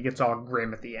happens when he gets all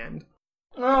grim at the end.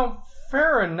 Well,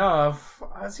 fair enough.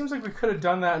 It seems like we could have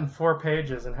done that in 4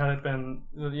 pages and had it been,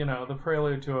 you know, the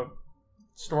prelude to a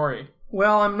story.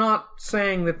 Well, I'm not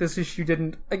saying that this issue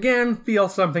didn't, again, feel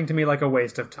something to me like a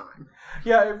waste of time.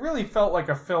 Yeah, it really felt like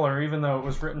a filler, even though it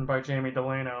was written by Jamie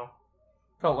Delano.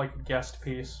 Felt like a guest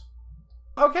piece.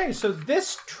 Okay, so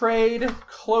this trade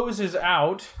closes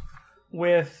out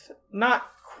with not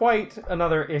quite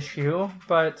another issue,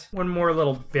 but one more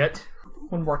little bit.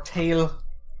 One more tale.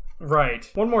 Right.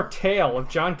 One more tale of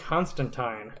John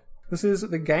Constantine. This is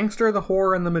The Gangster, the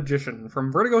Whore, and the Magician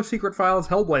from Vertigo Secret Files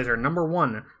Hellblazer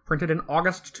 #1, printed in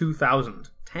August 2000,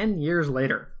 10 years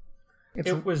later.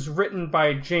 It was written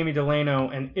by Jamie Delano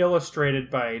and illustrated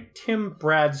by Tim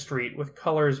Bradstreet with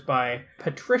colors by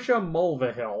Patricia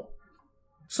Mulvihill.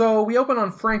 So we open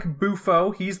on Frank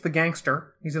Buffo. He's the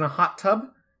gangster. He's in a hot tub.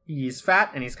 He's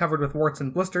fat, and he's covered with warts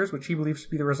and blisters, which he believes to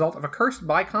be the result of a curse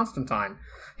by Constantine.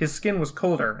 His skin was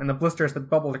colder, and the blisters that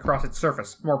bubbled across its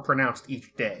surface more pronounced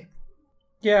each day.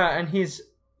 Yeah, and he's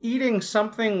eating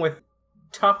something with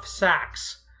tough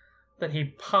sacks that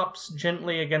he pops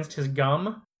gently against his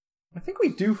gum. I think we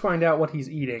do find out what he's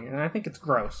eating, and I think it's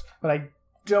gross, but I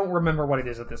don't remember what it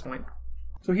is at this point.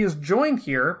 So he is joined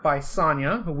here by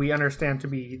Sonia, who we understand to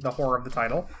be the whore of the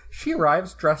title. She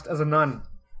arrives dressed as a nun.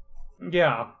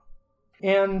 Yeah.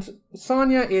 And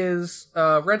Sonia is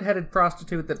a red-headed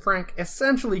prostitute that Frank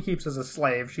essentially keeps as a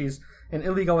slave. She's an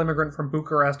illegal immigrant from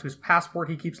Bucharest whose passport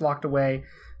he keeps locked away.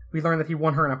 We learn that he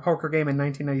won her in a poker game in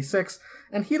 1996,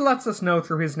 and he lets us know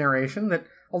through his narration that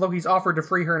although he's offered to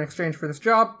free her in exchange for this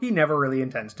job, he never really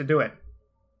intends to do it.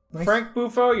 Nice. Frank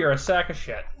Buffo, you're a sack of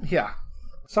shit. Yeah.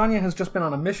 Sonia has just been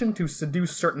on a mission to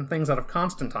seduce certain things out of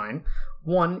Constantine.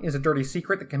 One is a dirty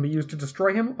secret that can be used to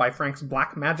destroy him by Frank's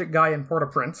black magic guy in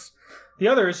Port-au-Prince. The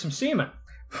other is some semen.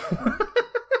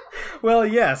 Well,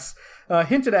 yes.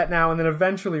 Hinted at now and then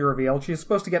eventually revealed, she is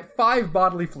supposed to get 5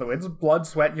 bodily fluids, blood,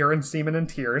 sweat, urine, semen, and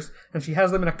tears, and she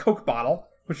has them in a Coke bottle,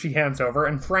 which she hands over,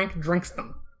 and Frank drinks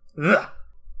them. Ugh.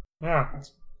 Yeah,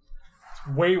 it's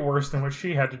way worse than what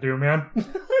she had to do, man.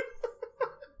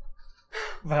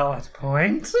 Valid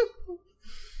point.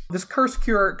 This curse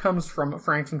cure comes from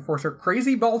Frank's enforcer,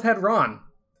 Crazy Baldhead Ron,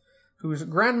 whose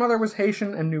grandmother was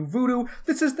Haitian and knew voodoo.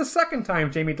 This is the second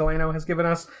time Jamie Delano has given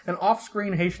us an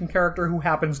off-screen Haitian character who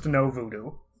happens to know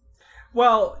voodoo.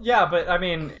 Well, yeah, but I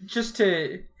mean,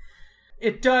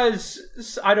 it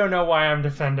does... I don't know why I'm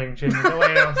defending Jamie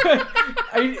Delano.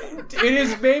 It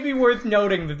is maybe worth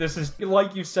noting that this is,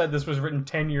 like you said, this was written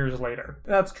 10 years later.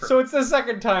 That's true. So it's the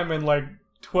second time in,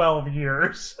 12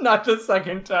 years. Not the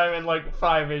second time in,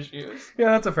 5 issues.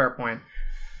 Yeah, that's a fair point.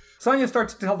 Sonya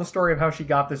starts to tell the story of how she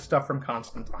got this stuff from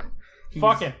Constantine.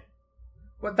 Fucking.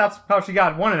 Well, that's how she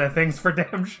got one of the things, for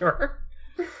damn sure.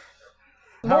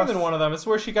 More than one of them. It's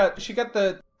where she got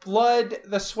the blood,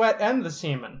 the sweat, and the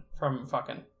semen from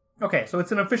fucking. Okay, so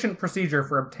it's an efficient procedure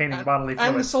for obtaining bodily fluids.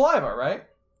 And the saliva, right?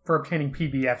 For obtaining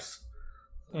PBFs.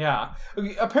 Yeah.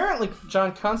 Apparently,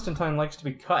 John Constantine likes to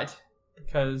be cut.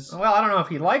 Because... Well, I don't know if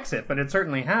he likes it, but it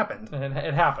certainly happened.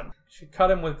 It happened. She cut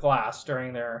him with glass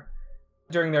during their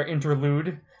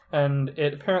interlude, and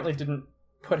it apparently didn't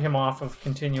put him off of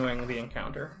continuing the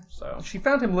encounter. So she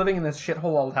found him living in this shithole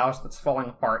old house that's falling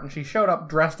apart, and she showed up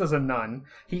dressed as a nun.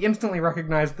 He instantly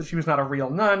recognized that she was not a real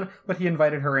nun, but he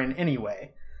invited her in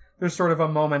anyway. There's sort of a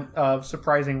moment of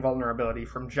surprising vulnerability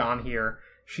from John here.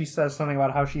 She says something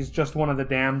about how she's just one of the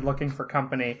damned looking for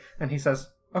company, and he says,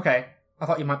 "Okay, I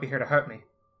thought you might be here to hurt me."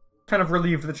 Kind of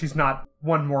relieved that she's not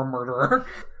one more murderer.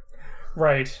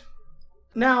 Right.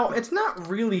 Now, it's not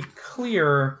really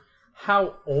clear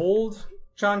how old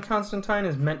John Constantine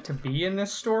is meant to be in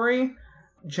this story.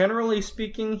 Generally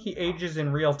speaking, he ages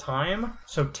in real time.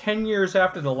 So 10 years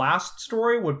after the last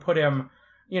story would put him,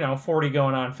 40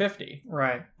 going on 50.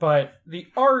 Right. But the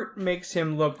art makes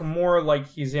him look more like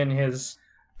he's in his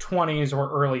 20s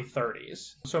or early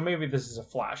 30s. So maybe this is a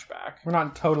flashback. We're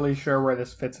not totally sure where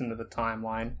this fits into the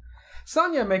timeline.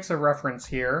 Sonya makes a reference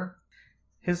here.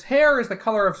 His hair is the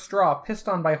color of straw pissed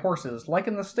on by horses, like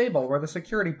in the stable where the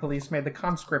security police made the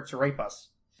conscripts rape us.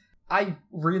 I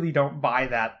really don't buy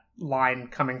that line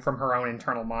coming from her own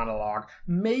internal monologue.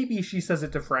 Maybe she says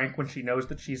it to Frank when she knows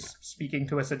that she's speaking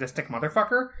to a sadistic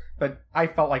motherfucker, but I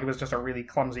felt like it was just a really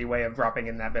clumsy way of dropping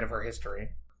in that bit of her history.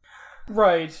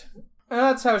 Right. And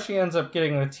that's how she ends up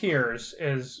getting the tears,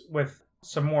 is with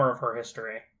some more of her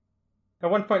history.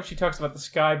 At one point she talks about the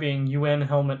sky being UN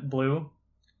helmet blue.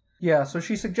 Yeah, so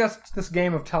she suggests this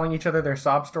game of telling each other their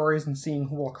sob stories and seeing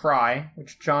who will cry,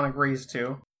 which John agrees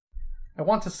to. I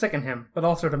want to sicken him, but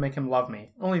also to make him love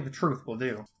me. Only the truth will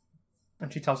do.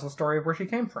 And she tells the story of where she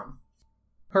came from.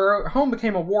 Her home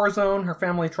became a war zone. Her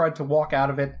family tried to walk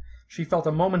out of it. She felt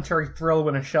a momentary thrill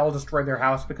when a shell destroyed their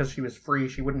house because she was free.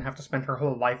 She wouldn't have to spend her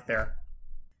whole life there.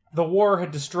 The war had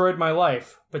destroyed my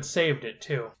life, but saved it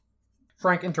too.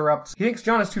 Frank interrupts. He thinks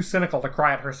John is too cynical to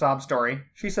cry at her sob story.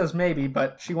 She says maybe,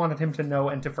 but she wanted him to know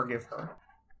and to forgive her.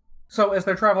 So, as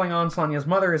they're traveling on, Sonya's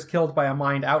mother is killed by a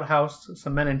mined outhouse.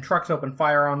 Some men in trucks open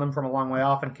fire on them from a long way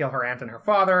off and kill her aunt and her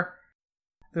father.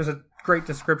 There's a great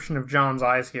description of John's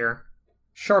eyes here.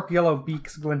 Sharp yellow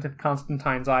beaks glint at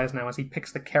Constantine's eyes now as he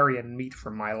picks the carrion meat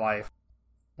from my life.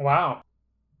 Wow.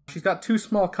 She's got 2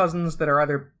 small cousins that are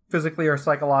either physically or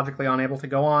psychologically unable to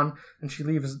go on, and she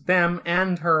leaves them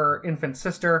and her infant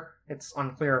sister, it's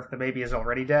unclear if the baby is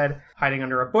already dead, hiding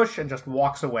under a bush and just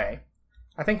walks away.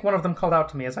 I think one of them called out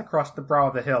to me as I crossed the brow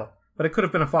of the hill, but it could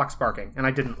have been a fox barking, and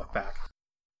I didn't look back.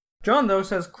 John, though,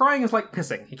 says crying is like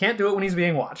pissing. He can't do it when he's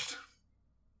being watched.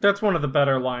 That's one of the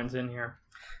better lines in here.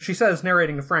 She says,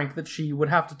 narrating to Frank, that she would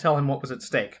have to tell him what was at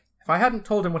stake. If I hadn't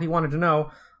told him what he wanted to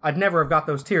know, I'd never have got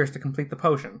those tears to complete the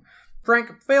potion.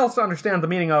 Frank fails to understand the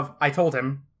meaning of, I told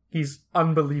him. He's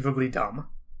unbelievably dumb.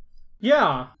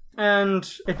 Yeah, and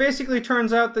it basically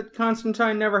turns out that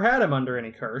Constantine never had him under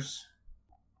any curse.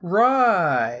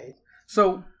 Right.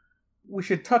 So, we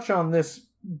should touch on this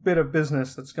bit of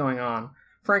business that's going on.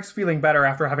 Frank's feeling better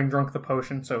after having drunk the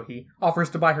potion, so he offers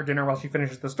to buy her dinner while she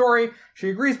finishes the story. She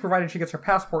agrees provided she gets her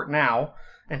passport now,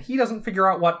 and he doesn't figure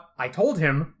out what I told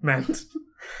him meant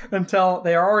until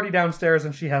they are already downstairs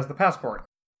and she has the passport.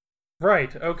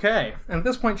 Right, okay. And at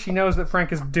this point she knows that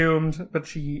Frank is doomed, but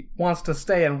she wants to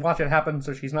stay and watch it happen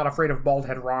so she's not afraid of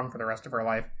Baldhead Ron for the rest of her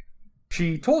life.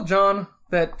 She told John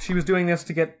that she was doing this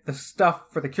to get the stuff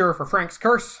for the cure for Frank's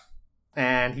curse,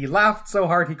 and he laughed so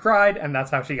hard he cried, and that's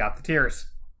how she got the tears.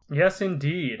 Yes,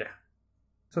 indeed.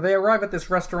 So they arrive at this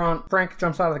restaurant. Frank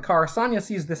jumps out of the car. Sonya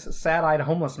sees this sad-eyed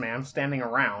homeless man standing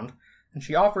around, and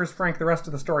she offers Frank the rest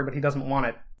of the story, but he doesn't want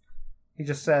it. He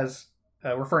just says,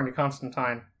 referring to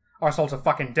Constantine, "Arsehole's a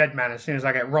fucking dead man as soon as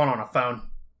I get run on a phone."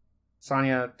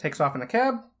 Sonya takes off in the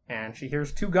cab, and she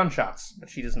hears 2 gunshots, but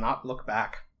she does not look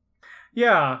back.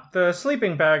 Yeah, the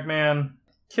sleeping bag man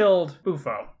killed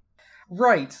Bufo.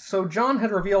 Right, so John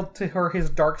had revealed to her his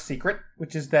dark secret,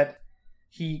 which is that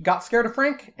he got scared of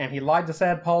Frank, and he lied to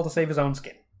Sad Paul to save his own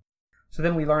skin. So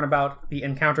then we learn about the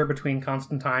encounter between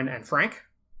Constantine and Frank.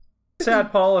 Sad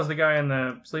Paul is the guy in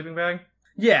the sleeping bag?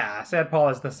 Yeah, Sad Paul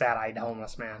is the sad-eyed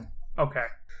homeless man. Okay.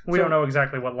 We don't know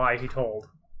exactly what lie he told.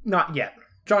 Not yet.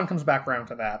 John comes back around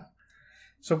to that.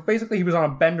 So basically he was on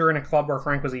a bender in a club where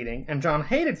Frank was eating, and John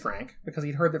hated Frank because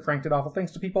he'd heard that Frank did awful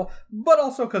things to people, but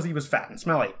also because he was fat and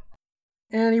smelly.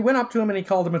 And he went up to him and he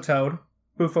called him a toad,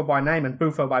 Bufo by name and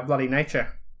Bufo by bloody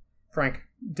nature. Frank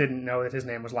didn't know that his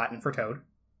name was Latin for toad.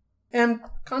 And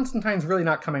Constantine's really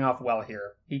not coming off well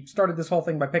here. He started this whole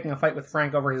thing by picking a fight with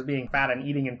Frank over his being fat and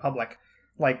eating in public.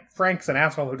 Like, Frank's an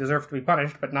asshole who deserves to be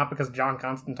punished, but not because John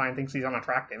Constantine thinks he's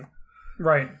unattractive.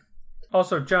 Right.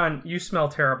 Also, John, you smell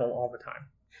terrible all the time.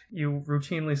 You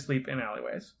routinely sleep in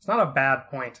alleyways. It's not a bad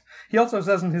point. He also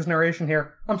says in his narration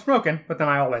here, I'm smoking, but then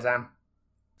I always am.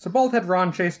 So Baldhead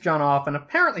Ron chased John off and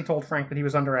apparently told Frank that he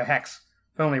was under a hex.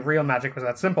 If only real magic was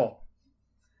that simple.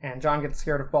 And John gets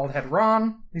scared of Baldhead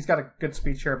Ron. He's got a good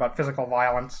speech here about physical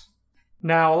violence.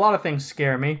 Now, a lot of things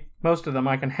scare me. Most of them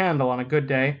I can handle on a good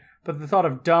day, but the thought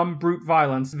of dumb, brute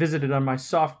violence visited on my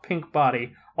soft pink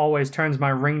body always turns my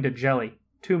ring to jelly.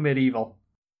 Too medieval.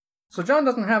 So John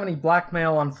doesn't have any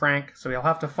blackmail on Frank, so he'll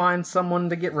have to find someone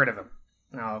to get rid of him.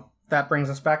 Now, that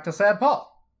brings us back to Sad Paul.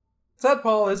 Sad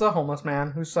Paul is a homeless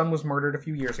man whose son was murdered a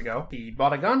few years ago. He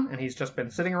bought a gun, and he's just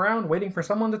been sitting around waiting for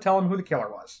someone to tell him who the killer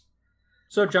was.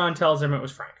 So John tells him it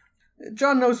was Frank.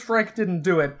 John knows Frank didn't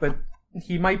do it, but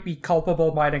he might be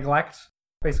culpable by neglect.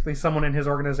 Basically, someone in his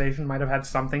organization might have had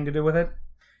something to do with it.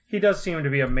 He does seem to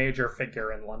be a major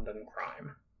figure in London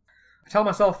crime. I tell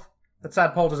myself that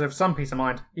Sad Paul deserves some peace of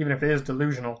mind, even if it is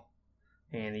delusional.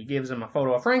 And he gives him a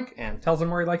photo of Frank and tells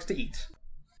him where he likes to eat.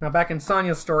 Now, back in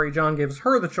Sonia's story, John gives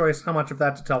her the choice how much of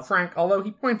that to tell Frank, although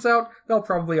he points out they'll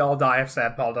probably all die if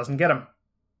Sad Paul doesn't get him.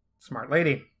 Smart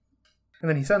lady. And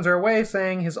then he sends her away,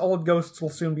 saying his old ghosts will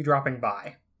soon be dropping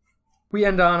by. We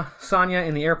end on Sonia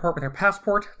in the airport with her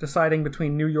passport, deciding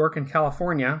between New York and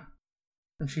California.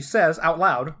 And she says, out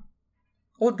loud,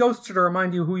 old ghosts are to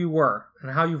remind you who you were,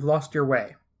 and how you've lost your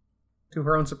way. To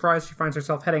her own surprise, she finds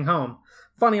herself heading home.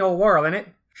 Funny old world, ain't it?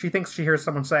 She thinks she hears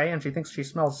someone say, and she thinks she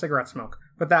smells cigarette smoke,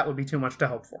 but that would be too much to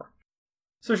hope for.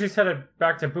 So she's headed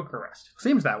back to Bucharest.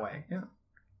 Seems that way, yeah.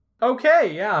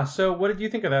 Okay, yeah, so what did you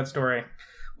think of that story?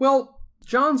 Well,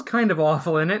 John's kind of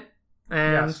awful in it,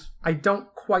 and Yes. I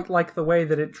don't quite like the way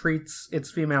that it treats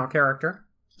its female character.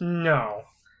 No.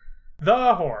 The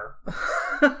whore.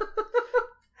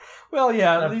 Well,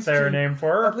 yeah, That's their name for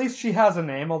her. At least she has a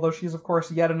name, although she's, of course,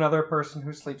 yet another person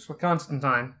who sleeps with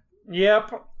Constantine.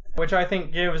 Yep. Which I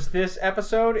think gives this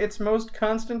episode its most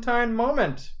Constantine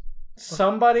moment.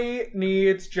 Somebody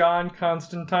needs John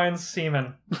Constantine's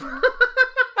semen.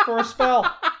 For a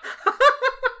spell.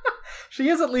 She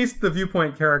is at least the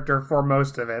viewpoint character for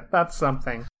most of it. That's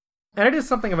something. And it is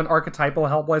something of an archetypal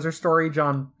Hellblazer story.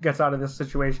 John gets out of this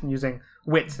situation using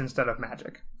wits instead of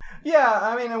magic. Yeah,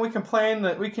 I mean, and we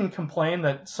can complain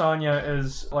that Sonya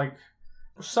is, like,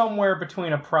 somewhere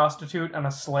between a prostitute and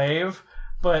a slave,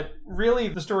 but really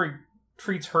the story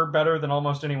treats her better than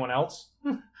almost anyone else.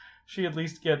 She at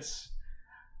least gets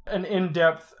an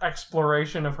in-depth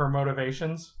exploration of her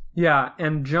motivations. Yeah,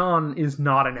 and John is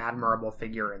not an admirable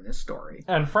figure in this story.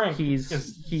 And Frank He's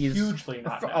is hugely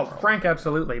not admirable. Frank,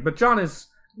 absolutely. But John is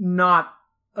not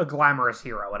a glamorous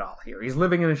hero at all here. He's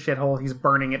living in a shithole. He's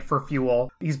burning it for fuel.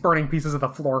 He's burning pieces of the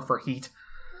floor for heat.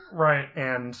 Right.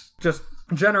 And just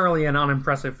generally an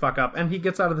unimpressive fuck-up. And he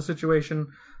gets out of the situation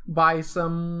by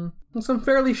some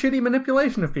fairly shitty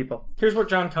manipulation of people. Here's what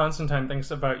John Constantine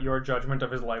thinks about your judgment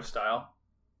of his lifestyle.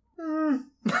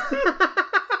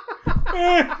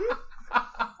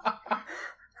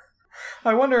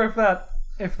 I wonder if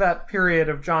that period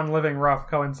of John living rough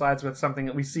coincides with something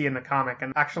that we see in the comic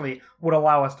and actually would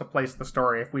allow us to place the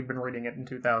story if we'd been reading it in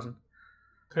 2000.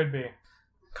 Could be.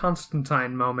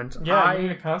 Constantine moment. Yeah, you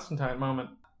need a Constantine moment.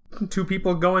 Two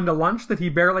people go into lunch that he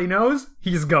barely knows.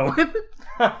 He's going.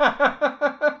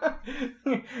 I'm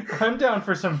down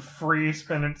for some free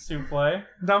spinach souffle.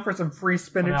 Down for some free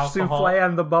spinach alcohol. souffle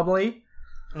and the bubbly.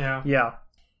 Yeah. Yeah.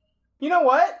 You know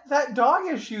what? That dog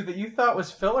issue that you thought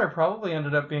was filler probably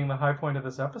ended up being the high point of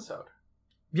this episode.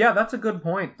 Yeah, that's a good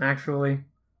point, actually.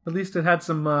 At least it had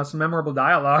some memorable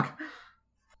dialogue.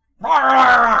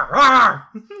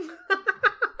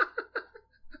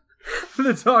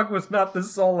 The dog was not the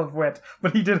soul of wit,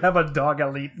 but he did have a dog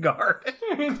elite guard.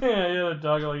 Yeah, he had a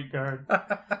dog elite guard.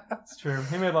 It's true.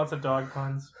 He made lots of dog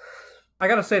puns. I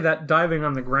gotta say that diving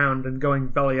on the ground and going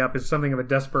belly up is something of a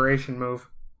desperation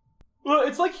move. Well,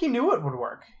 it's like he knew it would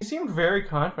work. He seemed very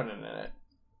confident in it.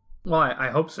 Well, I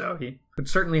hope so. He would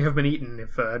certainly have been eaten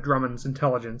if Drummond's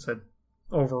intelligence had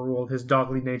overruled his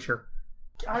dogly nature.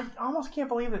 I almost can't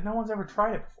believe that no one's ever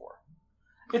tried it before.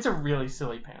 It's a really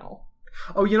silly panel.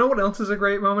 Oh, you know what else is a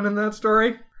great moment in that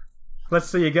story? Let's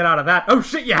see you get out of that. Oh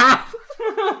shit, you have!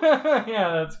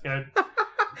 Yeah, that's good.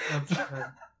 That's good.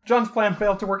 John's plan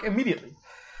failed to work immediately.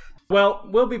 Well,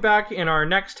 we'll be back in our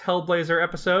next Hellblazer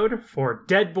episode for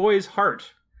Dead Boy's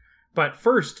Heart. But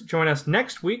first, join us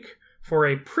next week for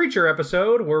a Preacher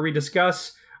episode where we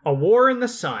discuss A War in the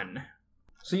Sun.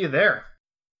 See you there.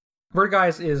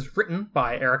 Vertiguys is written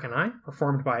by Eric and I,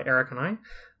 performed by Eric and I.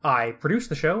 I produce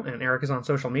the show, and Eric is on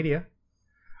social media.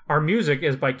 Our music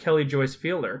is by Kelly Joyce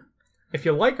Fielder. If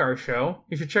you like our show,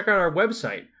 you should check out our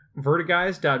website,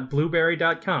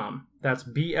 vertiguys.blueberry.com. That's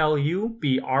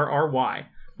BLUBRRY.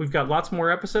 We've got lots more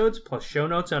episodes, plus show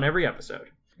notes on every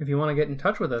episode. If you want to get in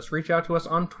touch with us, reach out to us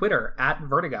on Twitter,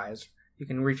 @Vertiguys. You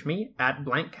can reach me at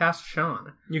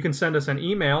BlankCastSean. You can send us an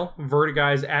email,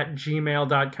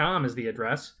 vertiguys@gmail.com is the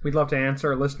address. We'd love to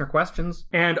answer listener questions.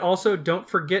 And also, don't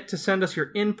forget to send us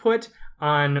your input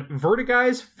on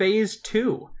Vertiguys Phase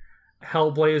 2.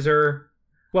 Hellblazer...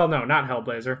 Well, no, not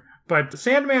Hellblazer. But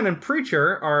Sandman and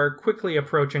Preacher are quickly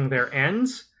approaching their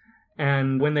ends.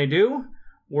 And when they do,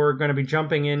 we're going to be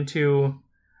jumping into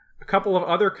a couple of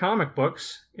other comic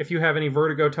books. If you have any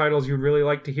Vertigo titles you'd really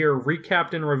like to hear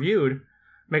recapped and reviewed,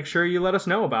 make sure you let us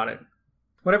know about it.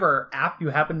 Whatever app you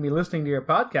happen to be listening to your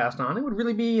podcast on, it would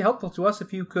really be helpful to us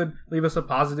if you could leave us a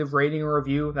positive rating or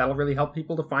review. That'll really help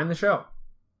people to find the show.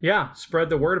 Yeah, spread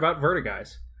the word about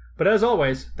Vertiguys. But as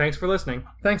always, thanks for listening.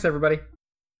 Thanks, everybody.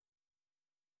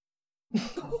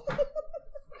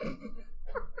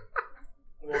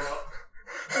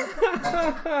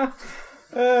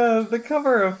 The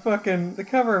cover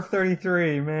of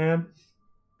 33, man.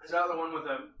 Is that the one with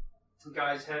a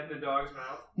guy's head in a dog's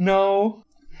mouth? No.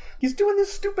 He's doing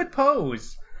this stupid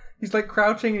pose. He's like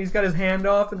crouching and he's got his hand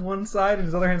off in one side and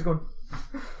his other hand's going...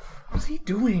 What's he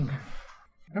doing?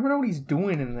 I never know what he's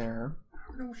doing in there. I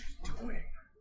don't know what she's doing.